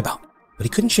to worry about, but he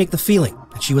couldn't shake the feeling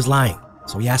that she was lying,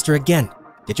 so he asked her again,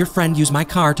 "Did your friend use my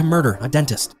car to murder a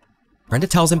dentist?" Brenda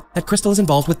tells him that Crystal is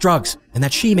involved with drugs and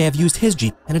that she may have used his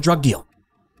Jeep in a drug deal.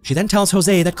 She then tells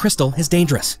Jose that Crystal is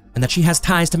dangerous and that she has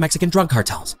ties to Mexican drug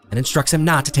cartels and instructs him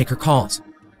not to take her calls.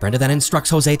 Brenda then instructs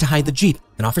Jose to hide the Jeep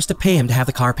and offers to pay him to have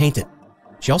the car painted.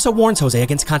 She also warns Jose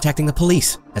against contacting the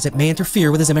police, as it may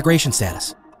interfere with his immigration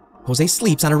status. Jose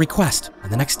sleeps on her request,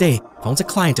 and the next day phones a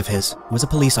client of his who is a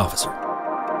police officer.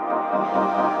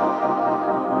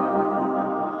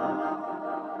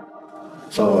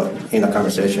 So in a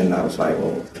conversation, I was like,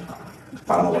 well,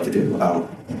 I don't know what to do.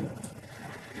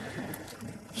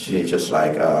 She just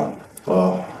like,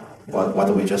 well, why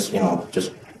don't we just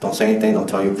don't say anything, don't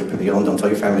tell don't tell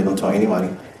your family, don't tell anybody.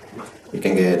 You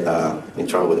can get in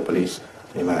trouble with the police,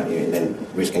 and then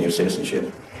risking your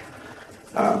citizenship.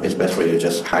 It's best for you to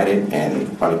just hide it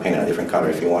and probably paint it a different color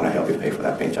if you want to help you pay for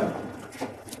that paint job.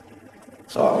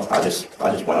 So I just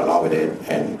went along with it,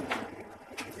 and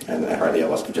her idea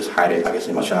was to just hide it, I guess,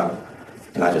 in my shop,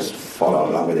 and I just followed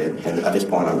along with it. And at this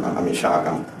point, I'm in shock.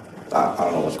 I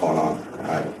don't know what's going on.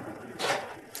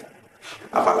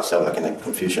 I find myself like in a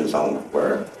confusion zone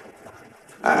where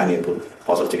I need to put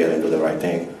puzzles together and do the right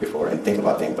thing before and think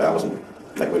about things, but I wasn't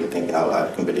like really thinking out loud. I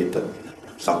couldn't believe that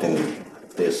something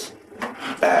this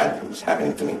bad was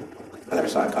happening to me. I never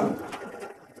saw it coming.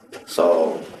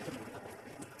 So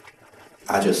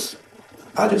I just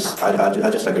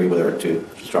agreed with her to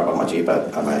just drop off my Jeep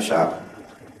at my shop.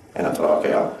 And I told her,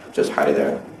 okay, I'll just hide it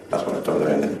there. That's what I told her.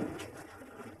 And then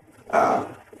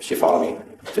she followed me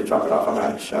to drop it off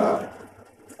at my shop.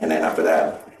 And then after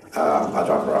that, I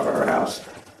dropped her off at her house.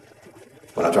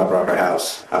 When I dropped her off at her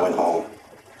house, I went home,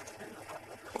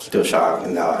 still shocked,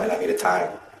 and I needed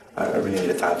time. I really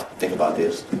needed time to think about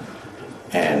this.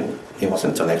 And it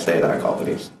wasn't until next day that I called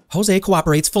police. Jose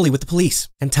cooperates fully with the police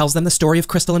and tells them the story of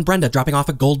Crystal and Brenda dropping off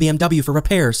a gold BMW for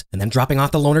repairs and then dropping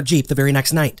off the loaner Jeep the very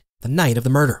next night, the night of the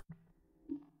murder.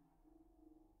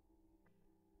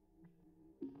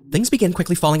 Things begin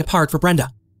quickly falling apart for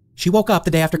Brenda. She woke up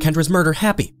the day after Kendra's murder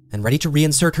happy and ready to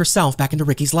reinsert herself back into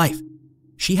Ricky's life.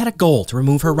 She had a goal to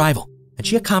remove her rival, and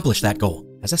she accomplished that goal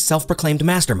as a self-proclaimed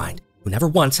mastermind who never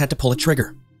once had to pull a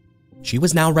trigger. She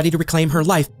was now ready to reclaim her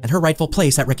life and her rightful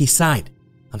place at Ricky's side.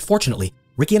 Unfortunately,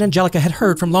 Ricky and Angelica had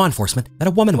heard from law enforcement that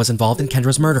a woman was involved in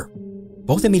Kendra's murder.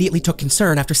 Both immediately took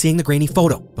concern after seeing the grainy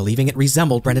photo, believing it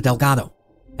resembled Brenda Delgado.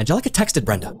 Angelica texted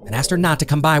Brenda and asked her not to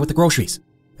come by with the groceries.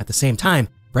 At the same time,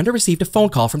 Brenda received a phone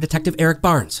call from Detective Eric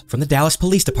Barnes from the Dallas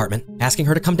Police Department asking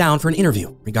her to come down for an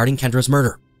interview regarding Kendra's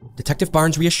murder. Detective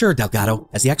Barnes reassured Delgado,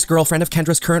 as the ex-girlfriend of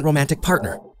Kendra's current romantic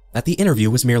partner, that the interview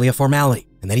was merely a formality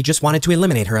and that he just wanted to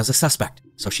eliminate her as a suspect,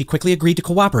 so she quickly agreed to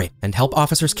cooperate and help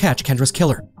officers catch Kendra's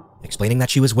killer, explaining that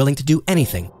she was willing to do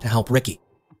anything to help Ricky.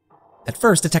 At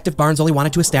first, Detective Barnes only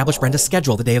wanted to establish Brenda's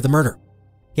schedule the day of the murder.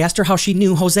 He asked her how she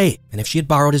knew Jose and if she had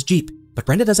borrowed his Jeep, but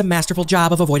Brenda does a masterful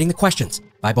job of avoiding the questions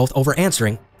by both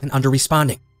over-answering and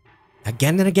under-responding.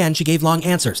 Again and again, she gave long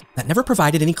answers that never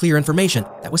provided any clear information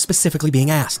that was specifically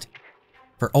being asked.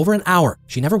 For over an hour,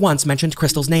 she never once mentioned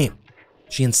Crystal's name.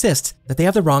 She insists that they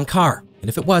have the wrong car, and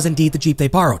if it was indeed the Jeep they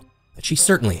borrowed, that she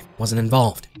certainly wasn't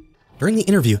involved. During the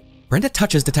interview, Brenda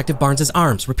touches Detective Barnes'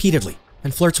 arms repeatedly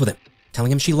and flirts with him,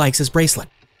 telling him she likes his bracelet.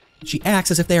 She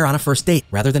acts as if they are on a first date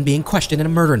rather than being questioned in a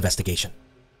murder investigation.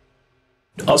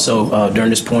 Also, during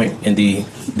this point in the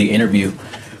interview,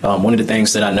 one of the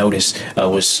things that I noticed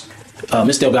was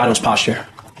Miss Delgado's posture.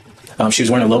 She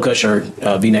was wearing a low-cut shirt,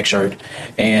 V-neck shirt,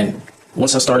 and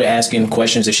once I started asking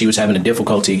questions that she was having a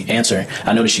difficulty answering,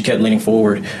 I noticed she kept leaning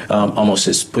forward, almost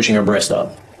just pushing her breast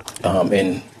up.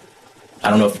 And I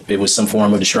don't know if it was some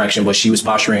form of distraction, but she was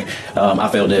posturing, I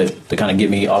felt, to kind of get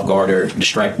me off guard or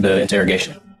distract the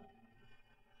interrogation.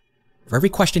 For every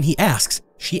question he asks,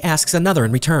 she asks another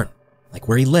in return, like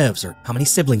where he lives or how many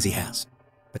siblings he has.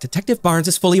 But Detective Barnes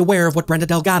is fully aware of what Brenda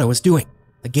Delgado is doing,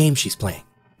 the game she's playing,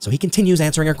 so he continues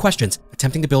answering her questions,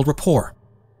 attempting to build rapport.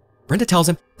 Brenda tells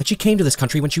him that she came to this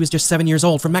country when she was just 7 years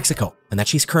old from Mexico, and that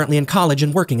she's currently in college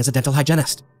and working as a dental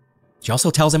hygienist. She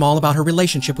also tells him all about her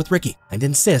relationship with Ricky and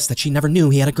insists that she never knew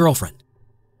he had a girlfriend.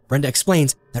 Brenda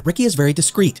explains that Ricky is very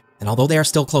discreet, and although they are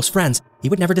still close friends, he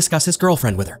would never discuss his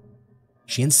girlfriend with her.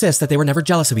 She insists that they were never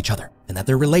jealous of each other, and that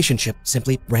their relationship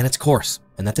simply ran its course,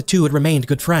 and that the two had remained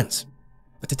good friends.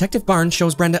 But Detective Barnes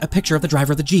shows Brenda a picture of the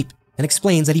driver of the Jeep and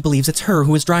explains that he believes it's her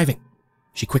who is driving.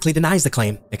 She quickly denies the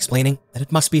claim, explaining that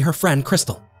it must be her friend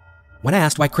Crystal. When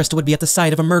asked why Crystal would be at the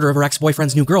site of a murder of her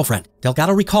ex-boyfriend's new girlfriend,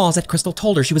 Delgado recalls that Crystal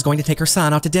told her she was going to take her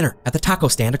son out to dinner at the taco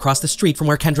stand across the street from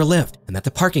where Kendra lived, and that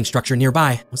the parking structure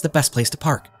nearby was the best place to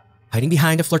park. Hiding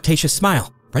behind a flirtatious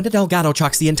smile, Brenda Delgado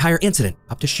chalks the entire incident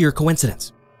up to sheer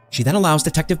coincidence. She then allows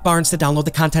Detective Barnes to download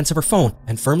the contents of her phone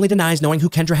and firmly denies knowing who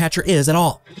Kendra Hatcher is at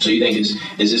all. So you think is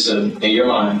this in your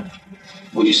mind,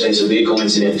 would you say it's a big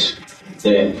coincidence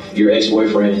that your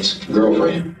ex-boyfriend's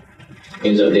girlfriend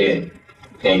ends up dead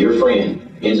and your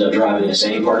friend ends up driving in the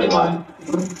same parking lot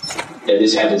that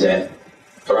this happens at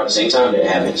around the same time that it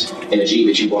happens in a Jeep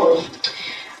that you borrowed?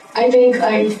 I think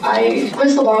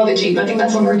Crystal borrowed the Jeep. I think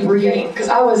that's what we're getting, because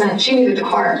I wasn't. She needed the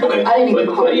car. Okay. I didn't need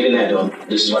the car. But even that though,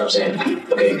 this is what I'm saying.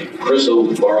 Okay,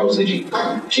 Crystal borrows the Jeep.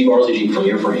 She borrows the Jeep from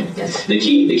your friend. Yes. The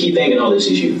key thing in all this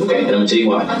is you. Okay, and I'm gonna tell you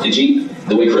why. The Jeep,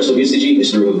 the way Crystal gets the Jeep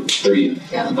is through you.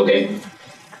 Yeah. Okay.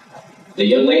 The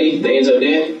young lady that ends up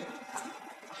dead,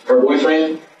 her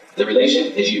boyfriend, the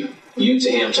relation is you. You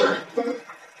to him, to her.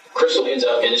 Crystal ends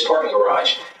up in this parking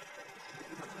garage.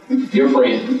 Your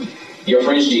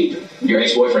friend's Jeep, your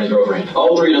ex-boyfriend's girlfriend.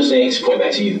 All three of those things point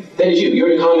back to you. That is you.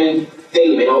 You're the common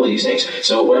theme in all of these things.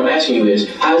 So what I'm asking you is,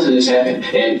 how does this happen?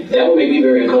 And that would make me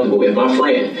very uncomfortable. If my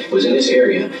friend was in this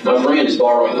area, my friend is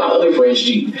borrowing my other friend's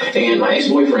Jeep, and my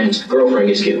ex-boyfriend's girlfriend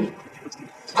gets killed.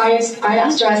 I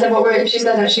asked her, I said, she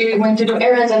said that she went to do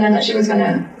errands and then that she was going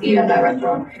to eat at that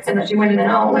restaurant and that she went in and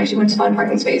out, like she went to find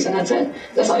parking space and that's it.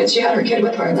 That's all. She had her kid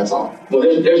with her, that's all. Well,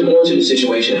 there's more to the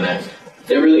situation than that.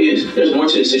 There really is. There's more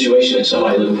to this situation than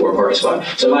somebody looking for a parking spot.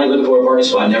 Somebody looking for a parking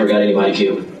spot never got anybody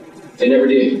killed. They never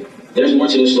did. There's more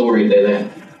to this story than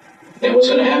that. And what's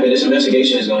going to happen, this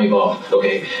investigation is going to evolve,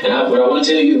 okay? And what I want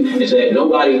to tell you is that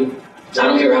nobody, I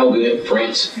don't care how good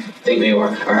friends think they are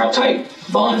or how tight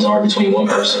bonds are between one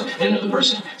person and another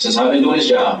person. Since I've been doing this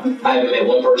job, I haven't met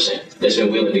one person that's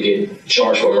been willing to get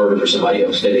charged for murder for somebody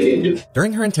else that they didn't do.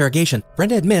 During her interrogation,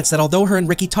 Brenda admits that although her and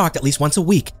Ricky talked at least once a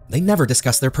week, they never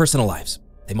discussed their personal lives.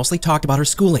 They mostly talked about her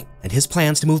schooling and his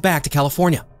plans to move back to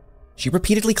California. She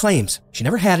repeatedly claims she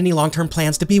never had any long-term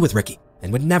plans to be with Ricky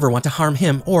and would never want to harm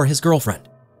him or his girlfriend.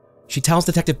 She tells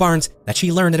Detective Barnes that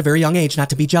she learned at a very young age not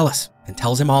to be jealous and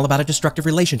tells him all about a destructive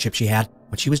relationship she had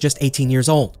when she was just 18 years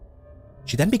old.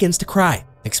 She then begins to cry,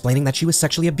 explaining that she was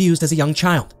sexually abused as a young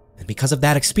child, and because of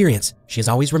that experience, she has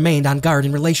always remained on guard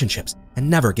in relationships and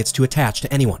never gets too attached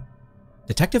to anyone.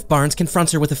 Detective Barnes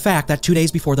confronts her with the fact that 2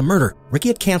 days before the murder, Ricky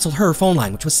had canceled her phone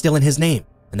line, which was still in his name,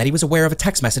 and that he was aware of a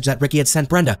text message that Ricky had sent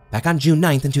Brenda back on June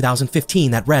 9th in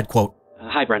 2015 that read, quote,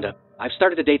 Hi Brenda, I've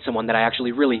started to date someone that I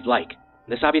actually really like.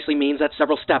 This obviously means that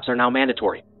several steps are now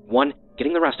mandatory. 1,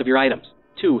 getting the rest of your items.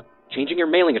 2, changing your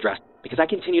mailing address because I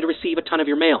continue to receive a ton of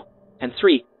your mail. And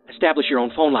 3, establish your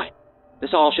own phone line.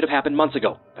 This all should have happened months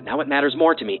ago, but now it matters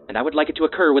more to me and I would like it to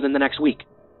occur within the next week.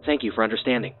 Thank you for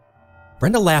understanding.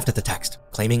 Brenda laughed at the text,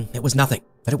 claiming it was nothing,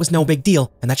 that it was no big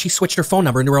deal, and that she switched her phone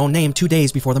number into her own name 2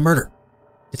 days before the murder.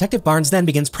 Detective Barnes then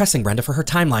begins pressing Brenda for her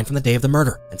timeline from the day of the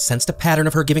murder and sensed a pattern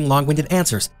of her giving long-winded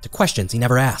answers to questions he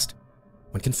never asked.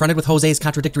 When confronted with Jose's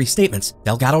contradictory statements,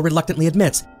 Delgado reluctantly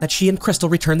admits that she and Crystal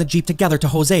returned the Jeep together to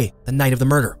Jose the night of the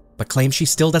murder, but claims she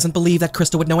still doesn't believe that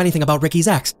Crystal would know anything about Ricky's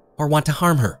ex or want to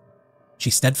harm her. She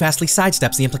steadfastly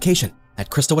sidesteps the implication that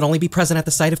Crystal would only be present at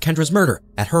the site of Kendra's murder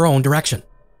at her own direction.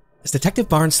 As Detective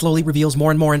Barnes slowly reveals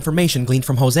more and more information gleaned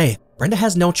from Jose, Brenda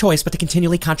has no choice but to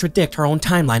continually contradict her own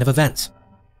timeline of events.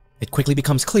 It quickly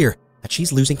becomes clear that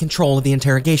she's losing control of the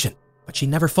interrogation, but she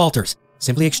never falters,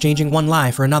 simply exchanging one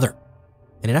lie for another.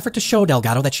 In an effort to show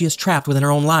Delgado that she is trapped within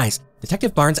her own lies,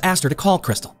 Detective Barnes asked her to call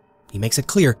Crystal. He makes it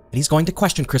clear that he's going to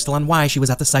question Crystal on why she was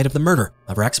at the site of the murder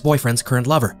of her ex-boyfriend's current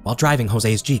lover while driving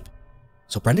Jose's Jeep.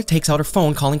 So Brenda takes out her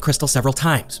phone calling Crystal several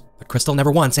times, but Crystal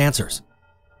never once answers.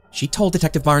 She told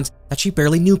Detective Barnes that she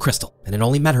barely knew Crystal and had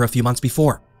only met her a few months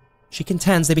before. She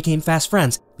contends they became fast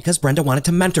friends because Brenda wanted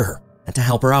to mentor her and to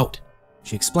help her out.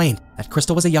 She explained that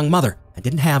Crystal was a young mother and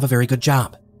didn't have a very good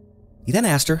job. He then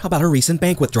asked her about her recent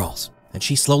bank withdrawals, and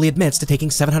she slowly admits to taking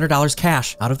 $700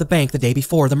 cash out of the bank the day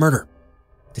before the murder.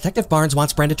 Detective Barnes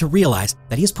wants Brenda to realize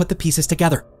that he has put the pieces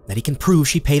together, that he can prove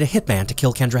she paid a hitman to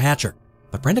kill Kendra Hatcher.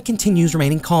 But Brenda continues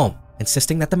remaining calm,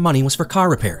 insisting that the money was for car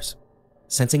repairs.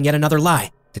 Sensing yet another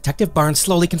lie, Detective Barnes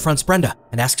slowly confronts Brenda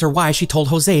and asks her why she told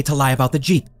Jose to lie about the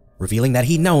Jeep, revealing that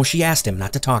he knows she asked him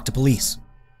not to talk to police.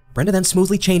 Brenda then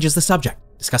smoothly changes the subject,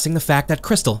 discussing the fact that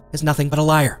Crystal is nothing but a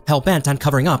liar, hell-bent on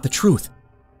covering up the truth.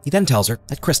 He then tells her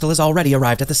that Crystal has already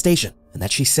arrived at the station and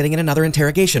that she's sitting in another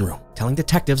interrogation room, telling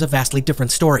detectives a vastly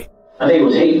different story. I think it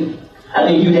was hate. I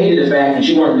think you hated the fact that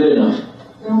you weren't good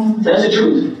enough. That's the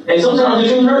truth. And sometimes the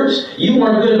truth hurts. You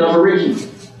weren't good enough for Ricky.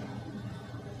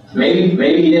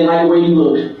 Maybe he didn't like the way you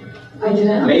looked. I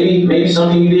didn't. Maybe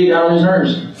something you did got on his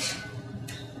nerves.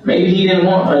 Maybe he didn't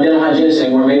want a dental hygienist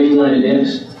anymore. Maybe he wanted a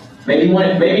dentist. Maybe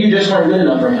you just weren't good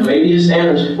enough for him. Maybe his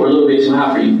standards were a little bit too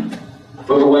high for you.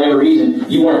 But for whatever reason,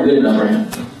 you weren't good enough for him.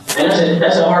 And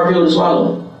that's a hard pill to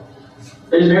swallow.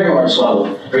 It's very hard to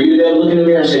swallow. For you to be able to look in the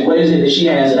mirror and say, what is it that she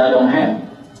has that I don't have?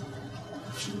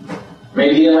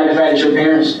 Maybe he didn't like the fact that your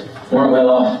parents weren't well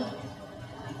off.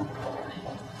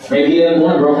 Maybe he didn't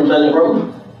want a girl from Pleasant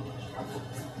Grove.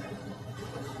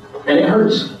 And it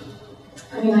hurts.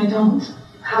 I mean, I don't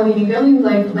have any feelings,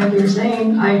 like you were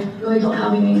saying. I really don't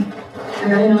have any. Like,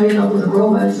 I didn't know who the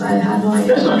girl was. I had no idea.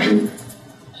 That's not true.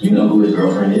 You know who his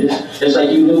girlfriend is. Just like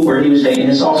you knew where he was taking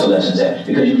his salsa lessons at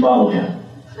because you followed him.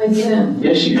 I didn't.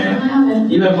 Yes, you have. I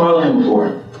haven't. You have followed him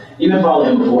before.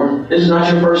 This is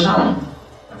not your first time.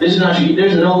 This is not you.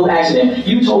 There's no accident.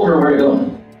 You told her where to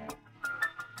go.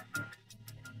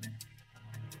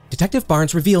 Detective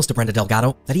Barnes reveals to Brenda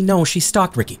Delgado that he knows she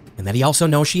stalked Ricky and that he also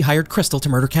knows she hired Crystal to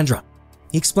murder Kendra.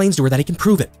 He explains to her that he can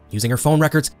prove it using her phone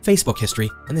records, Facebook history,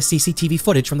 and the CCTV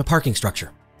footage from the parking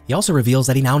structure. He also reveals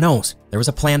that he now knows there was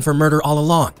a plan for murder all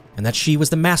along and that she was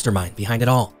the mastermind behind it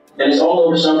all. And it's all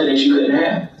over something that you couldn't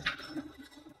have.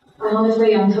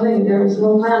 Honestly, I'm telling you, there was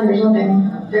no plan. There's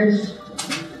nothing.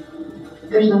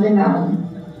 There's nothing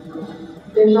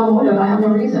that. There's no motive. I have no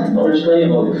reason. Oh, there's plenty of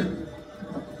motive.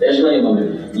 There's plenty of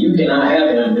motive. You cannot have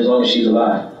him as long as she's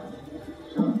alive.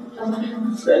 That's not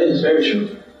true. That is very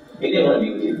true. He didn't want to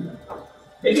be with you.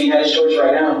 If he had his choice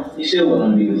right now, he still wouldn't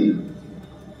want to be with you.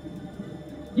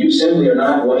 You simply are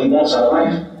not what he wants out of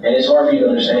life, and it's hard for you to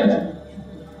understand that.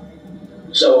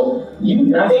 So,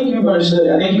 I think you've understood,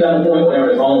 I think you got a point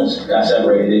whenever the phones got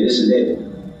separated. This is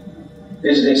it.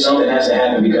 This is it. Something has to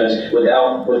happen because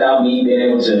without me being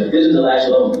able to, this is the last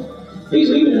blow. He's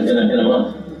leaving in a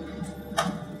month.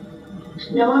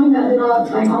 No, I mean,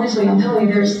 like, honestly, I'm telling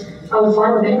you, I was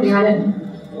fine with anything. I didn't.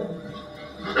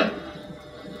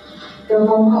 The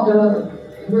phone call,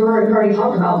 we already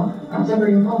talked about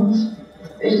separating phones.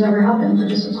 It just never happened. It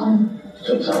just took time.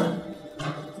 Took time.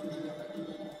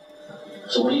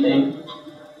 So what do you think?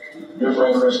 Your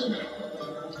friend Crystal,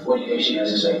 what do you think she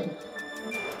has to say?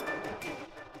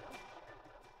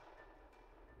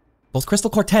 Both Crystal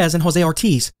Cortez and Jose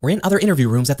Ortiz were in other interview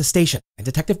rooms at the station, and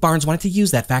Detective Barnes wanted to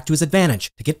use that fact to his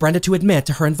advantage to get Brenda to admit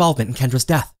to her involvement in Kendra's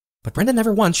death. But Brenda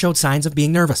never once showed signs of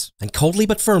being nervous, and coldly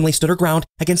but firmly stood her ground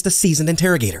against a seasoned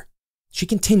interrogator. She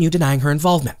continued denying her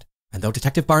involvement, and though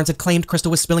Detective Barnes had claimed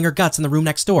Crystal was spilling her guts in the room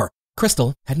next door,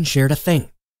 Crystal hadn't shared a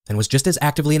thing, and was just as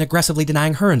actively and aggressively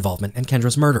denying her involvement in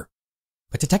Kendra's murder.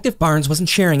 But Detective Barnes wasn't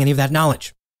sharing any of that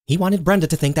knowledge. He wanted Brenda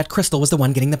to think that Crystal was the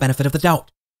one getting the benefit of the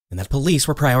doubt, and that police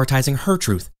were prioritizing her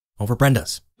truth over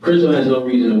Brenda's. Crystal has no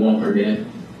reason to want her dead.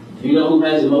 You know who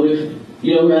has the motive?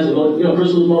 You know who has the motive? You know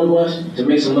Crystal's motive was? To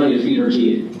make some money to feed her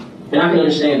kid. And I can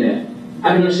understand that.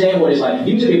 I can understand what it's like.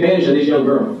 You took advantage of this young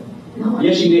girl. No,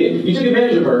 yes, you did. You took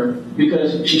advantage of her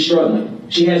because she's struggling.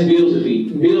 She has bills to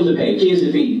feed, bills to pay, kids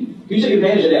to feed. You took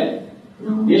advantage of that.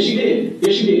 No. Yes, you did.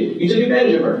 Yes, you did. You took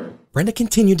advantage of her. Brenda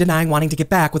continued denying wanting to get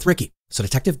back with Ricky, so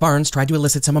Detective Barnes tried to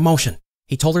elicit some emotion.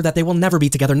 He told her that they will never be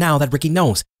together now that Ricky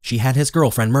knows she had his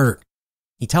girlfriend murdered.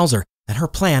 He tells her that her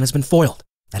plan has been foiled,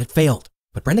 that it failed.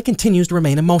 But Brenda continues to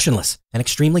remain emotionless and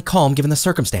extremely calm given the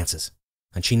circumstances.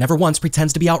 And she never once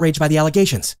pretends to be outraged by the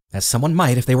allegations, as someone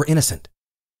might if they were innocent.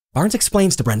 Barnes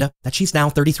explains to Brenda that she's now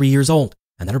 33 years old,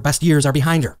 and that her best years are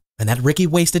behind her, and that Ricky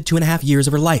wasted 2.5 years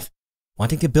of her life.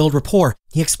 Wanting to build rapport,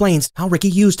 he explains how Ricky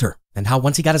used her, and how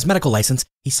once he got his medical license,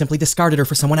 he simply discarded her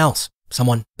for someone else,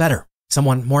 someone better,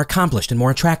 someone more accomplished and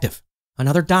more attractive,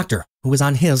 another doctor who was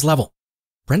on his level.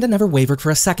 Brenda never wavered for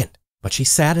a second, but she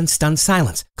sat in stunned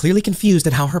silence, clearly confused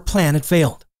at how her plan had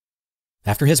failed.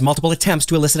 After his multiple attempts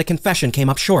to elicit a confession came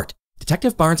up short,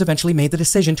 Detective Barnes eventually made the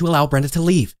decision to allow Brenda to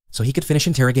leave so he could finish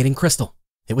interrogating Crystal.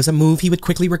 It was a move he would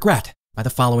quickly regret by the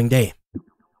following day.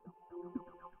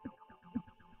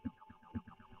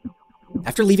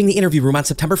 After leaving the interview room on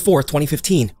September 4th,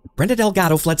 2015, Brenda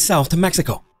Delgado fled south to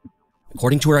Mexico.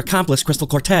 According to her accomplice, Crystal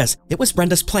Cortez, it was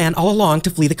Brenda's plan all along to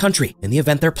flee the country in the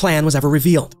event their plan was ever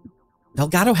revealed.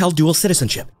 Delgado held dual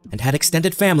citizenship and had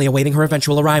extended family awaiting her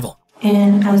eventual arrival.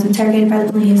 And I was interrogated by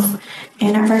the police,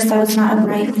 and at first I was not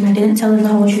upright, and I didn't tell them the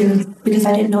whole truth because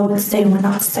I didn't know what to say and what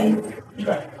not to say.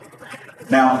 Okay.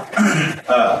 Now,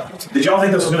 did y'all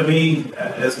think this was going to be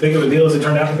as big of a deal as it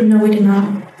turned out to be? No, we did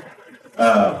not.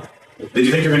 Did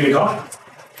you think you were going to get caught?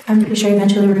 I'm pretty sure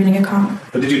eventually we were going to get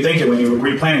caught. But did you think it when you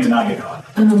were planning to not get caught?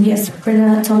 Yes,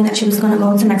 Brenda told me that she was going to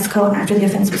go to Mexico after the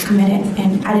offense was committed,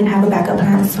 and I didn't have a backup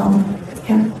plan, so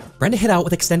yeah. Brenda hid out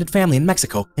with extended family in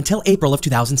Mexico until April of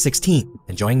 2016,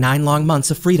 enjoying 9 long months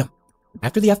of freedom.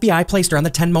 After the FBI placed her on the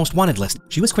 10 most wanted list,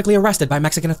 she was quickly arrested by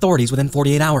Mexican authorities within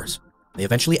 48 hours. They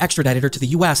eventually extradited her to the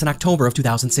US in October of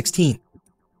 2016.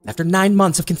 After 9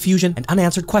 months of confusion and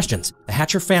unanswered questions, the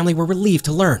Hatcher family were relieved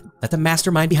to learn that the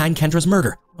mastermind behind Kendra's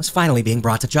murder was finally being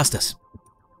brought to justice.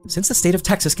 Since the state of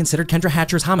Texas considered Kendra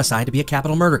Hatcher's homicide to be a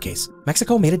capital murder case,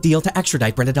 Mexico made a deal to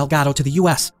extradite Brenda Delgado to the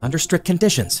US under strict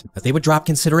conditions that they would drop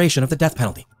consideration of the death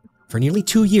penalty. For nearly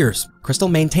 2 years, Crystal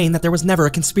maintained that there was never a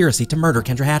conspiracy to murder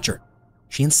Kendra Hatcher.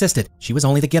 She insisted she was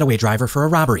only the getaway driver for a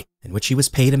robbery in which she was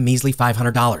paid a measly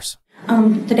 $500.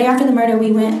 The day after the murder, me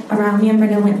and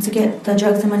Brenda went to get the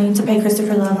drugs and money to pay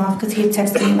Christopher Love off because he had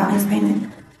texted me about his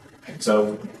payment.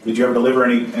 So, did you ever deliver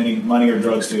any money or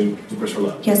drugs to Christopher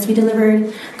Love? Yes, we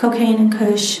delivered cocaine and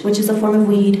kush, which is a form of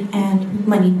weed, and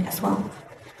money as well.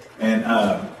 And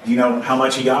do you know how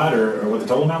much he got or what the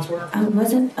total amounts were? I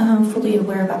wasn't fully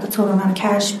aware about the total amount of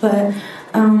cash, but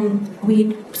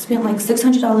we spent like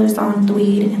 $600 on the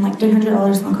weed and like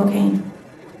 $300 on cocaine.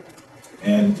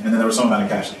 And then there was some amount of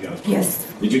cash that you got as well?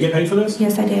 Yes. Did you get paid for this?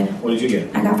 Yes, I did. What did you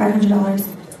get? I got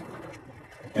 $500.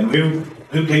 And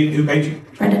who paid you?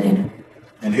 Brenda did.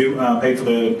 And who paid for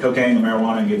the cocaine, the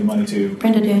marijuana, and gave the money to?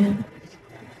 Brenda did.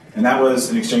 And that was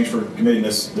in exchange for committing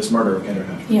this murder of Kendra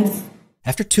Hatcher? Yes.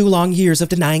 After 2 long years of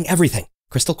denying everything,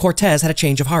 Crystal Cortez had a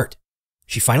change of heart.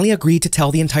 She finally agreed to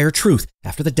tell the entire truth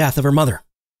after the death of her mother.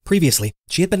 Previously,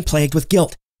 she had been plagued with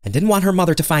guilt and didn't want her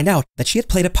mother to find out that she had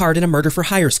played a part in a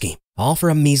murder-for-hire scheme, all for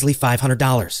a measly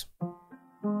 $500.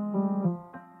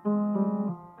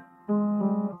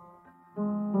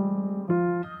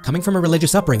 Coming from a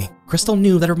religious upbringing, Crystal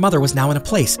knew that her mother was now in a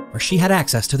place where she had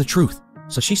access to the truth.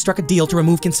 So she struck a deal to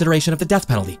remove consideration of the death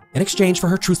penalty in exchange for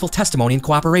her truthful testimony and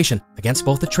cooperation against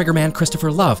both the triggerman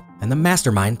Christopher Love and the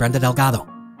mastermind Brenda Delgado.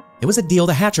 It was a deal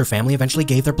the Hatcher family eventually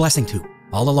gave their blessing to,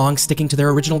 all along sticking to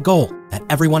their original goal that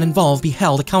everyone involved be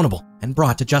held accountable and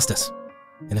brought to justice.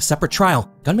 In a separate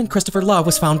trial, gunman Christopher Love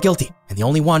was found guilty and the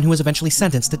only one who was eventually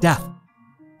sentenced to death.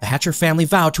 The Hatcher family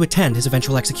vowed to attend his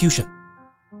eventual execution.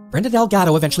 Brenda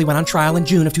Delgado eventually went on trial in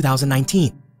June of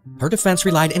 2019. Her defense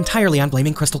relied entirely on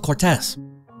blaming Crystal Cortez.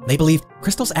 They believed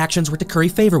Crystal's actions were to curry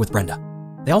favor with Brenda.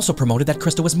 They also promoted that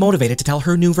Crystal was motivated to tell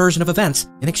her new version of events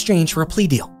in exchange for a plea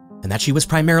deal, and that she was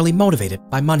primarily motivated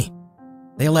by money.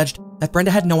 They alleged that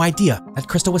Brenda had no idea that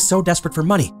Crystal was so desperate for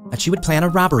money that she would plan a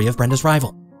robbery of Brenda's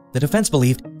rival. The defense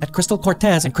believed that Crystal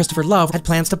Cortez and Christopher Love had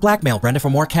plans to blackmail Brenda for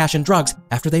more cash and drugs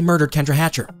after they murdered Kendra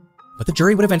Hatcher. But the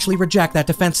jury would eventually reject that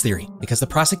defense theory because the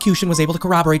prosecution was able to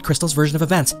corroborate Crystal's version of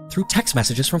events through text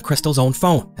messages from Crystal's own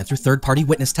phone and through third-party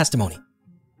witness testimony.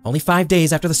 Only 5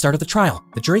 days after the start of the trial,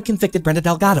 the jury convicted Brenda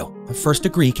Delgado of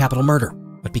first-degree capital murder.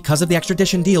 But because of the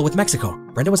extradition deal with Mexico,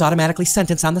 Brenda was automatically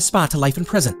sentenced on the spot to life in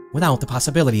prison without the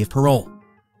possibility of parole.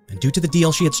 And due to the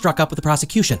deal she had struck up with the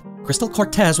prosecution, Crystal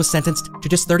Cortez was sentenced to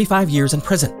just 35 years in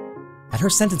prison. At her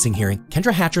sentencing hearing,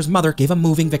 Kendra Hatcher's mother gave a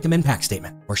moving victim impact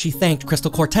statement where she thanked Crystal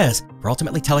Cortez for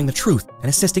ultimately telling the truth and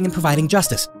assisting in providing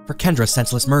justice for Kendra's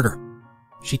senseless murder.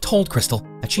 She told Crystal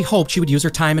that she hoped she would use her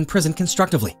time in prison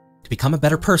constructively to become a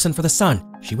better person for the son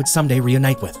she would someday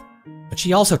reunite with. But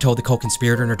she also told the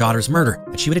co-conspirator in her daughter's murder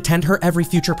that she would attend her every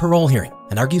future parole hearing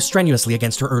and argue strenuously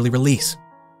against her early release.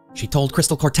 She told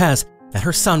Crystal Cortez that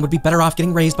her son would be better off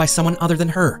getting raised by someone other than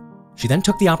her. She then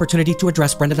took the opportunity to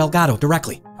address Brenda Delgado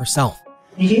directly, herself.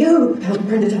 You,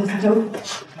 Brenda Delgado,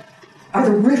 are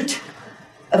the root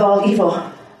of all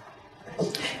evil.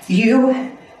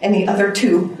 You and the other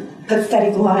two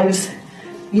pathetic lives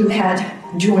you had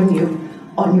join you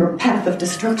on your path of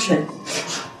destruction.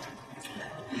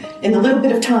 In the little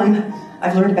bit of time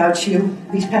I've learned about you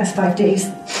these past 5 days,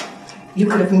 you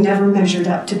could have never measured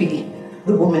up to be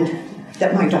the woman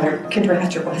that my daughter, Kendra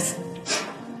Hatcher, was.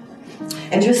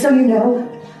 And just so you know,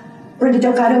 Brenda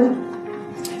Delgado,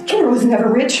 Kendra was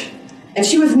never rich, and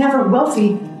she was never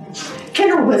wealthy.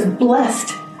 Kendra was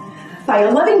blessed by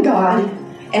a loving God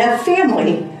and a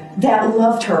family that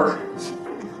loved her.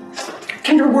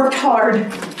 Kendra worked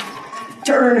hard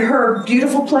to earn her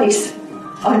beautiful place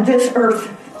on this earth.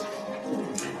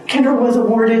 Kendra was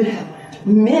awarded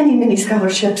many, many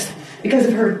scholarships because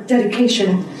of her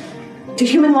dedication to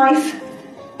human life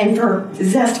and for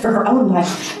zest for her own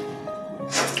life.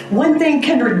 One thing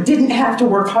Kendra didn't have to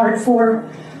work hard for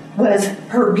was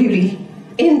her beauty,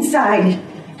 inside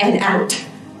and out.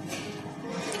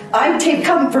 I take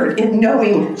comfort in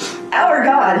knowing our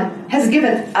God has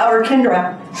given our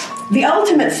Kendra the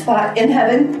ultimate spot in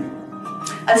heaven,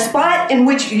 a spot in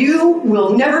which you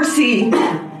will never see.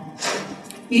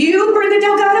 You, Brenda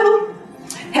Delgado,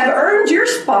 have earned your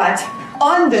spot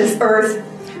on this earth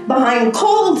behind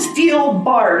cold steel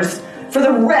bars for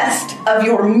the rest of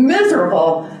your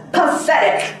miserable,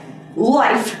 pathetic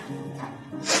life.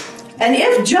 And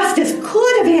if justice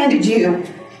could have handed you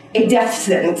a death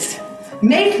sentence,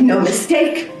 make no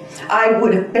mistake, I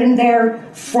would have been there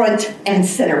front and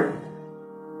center.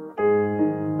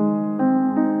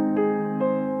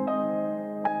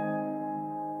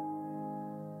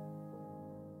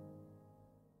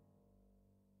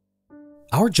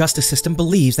 Our justice system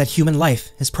believes that human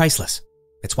life is priceless.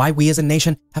 It's why we as a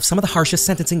nation have some of the harshest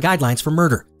sentencing guidelines for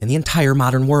murder in the entire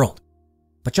modern world.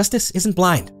 But justice isn't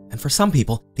blind, and for some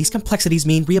people, these complexities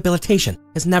mean rehabilitation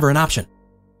is never an option.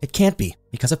 It can't be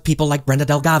because of people like Brenda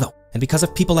Delgado and because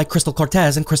of people like Crystal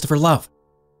Cortez and Christopher Love.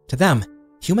 To them,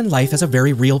 human life has a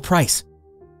very real price.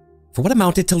 For what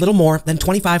amounted to little more than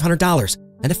 $2,500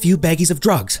 and a few baggies of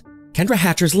drugs, Kendra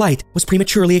Hatcher's light was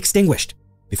prematurely extinguished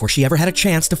before she ever had a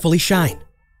chance to fully shine,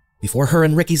 before her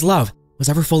and Ricky's love was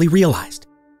ever fully realized.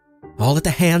 All at the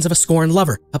hands of a scorned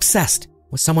lover obsessed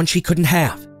with someone she couldn't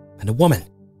have and a woman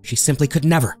she simply could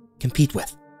never compete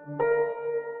with.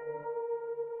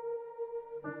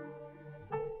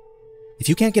 If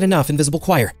you can't get enough Invisible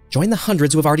Choir, join the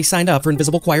hundreds who have already signed up for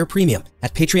Invisible Choir Premium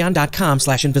at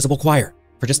patreon.com/invisiblechoir.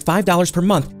 For just $5 per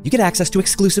month, you get access to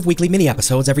exclusive weekly mini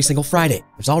episodes every single Friday.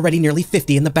 There's already nearly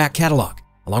 50 in the back catalog,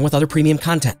 along with other premium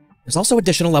content. There's also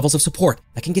additional levels of support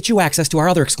that can get you access to our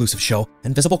other exclusive show,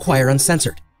 Invisible Choir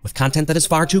Uncensored, with content that is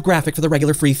far too graphic for the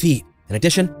regular free feed. In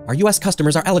addition, our US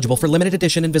customers are eligible for limited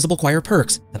edition Invisible Choir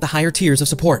perks at the higher tiers of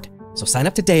support. So sign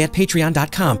up today at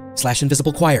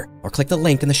patreon.com/invisiblechoir or click the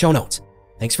link in the show notes.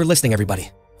 Thanks for listening,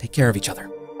 everybody. Take care of each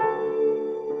other.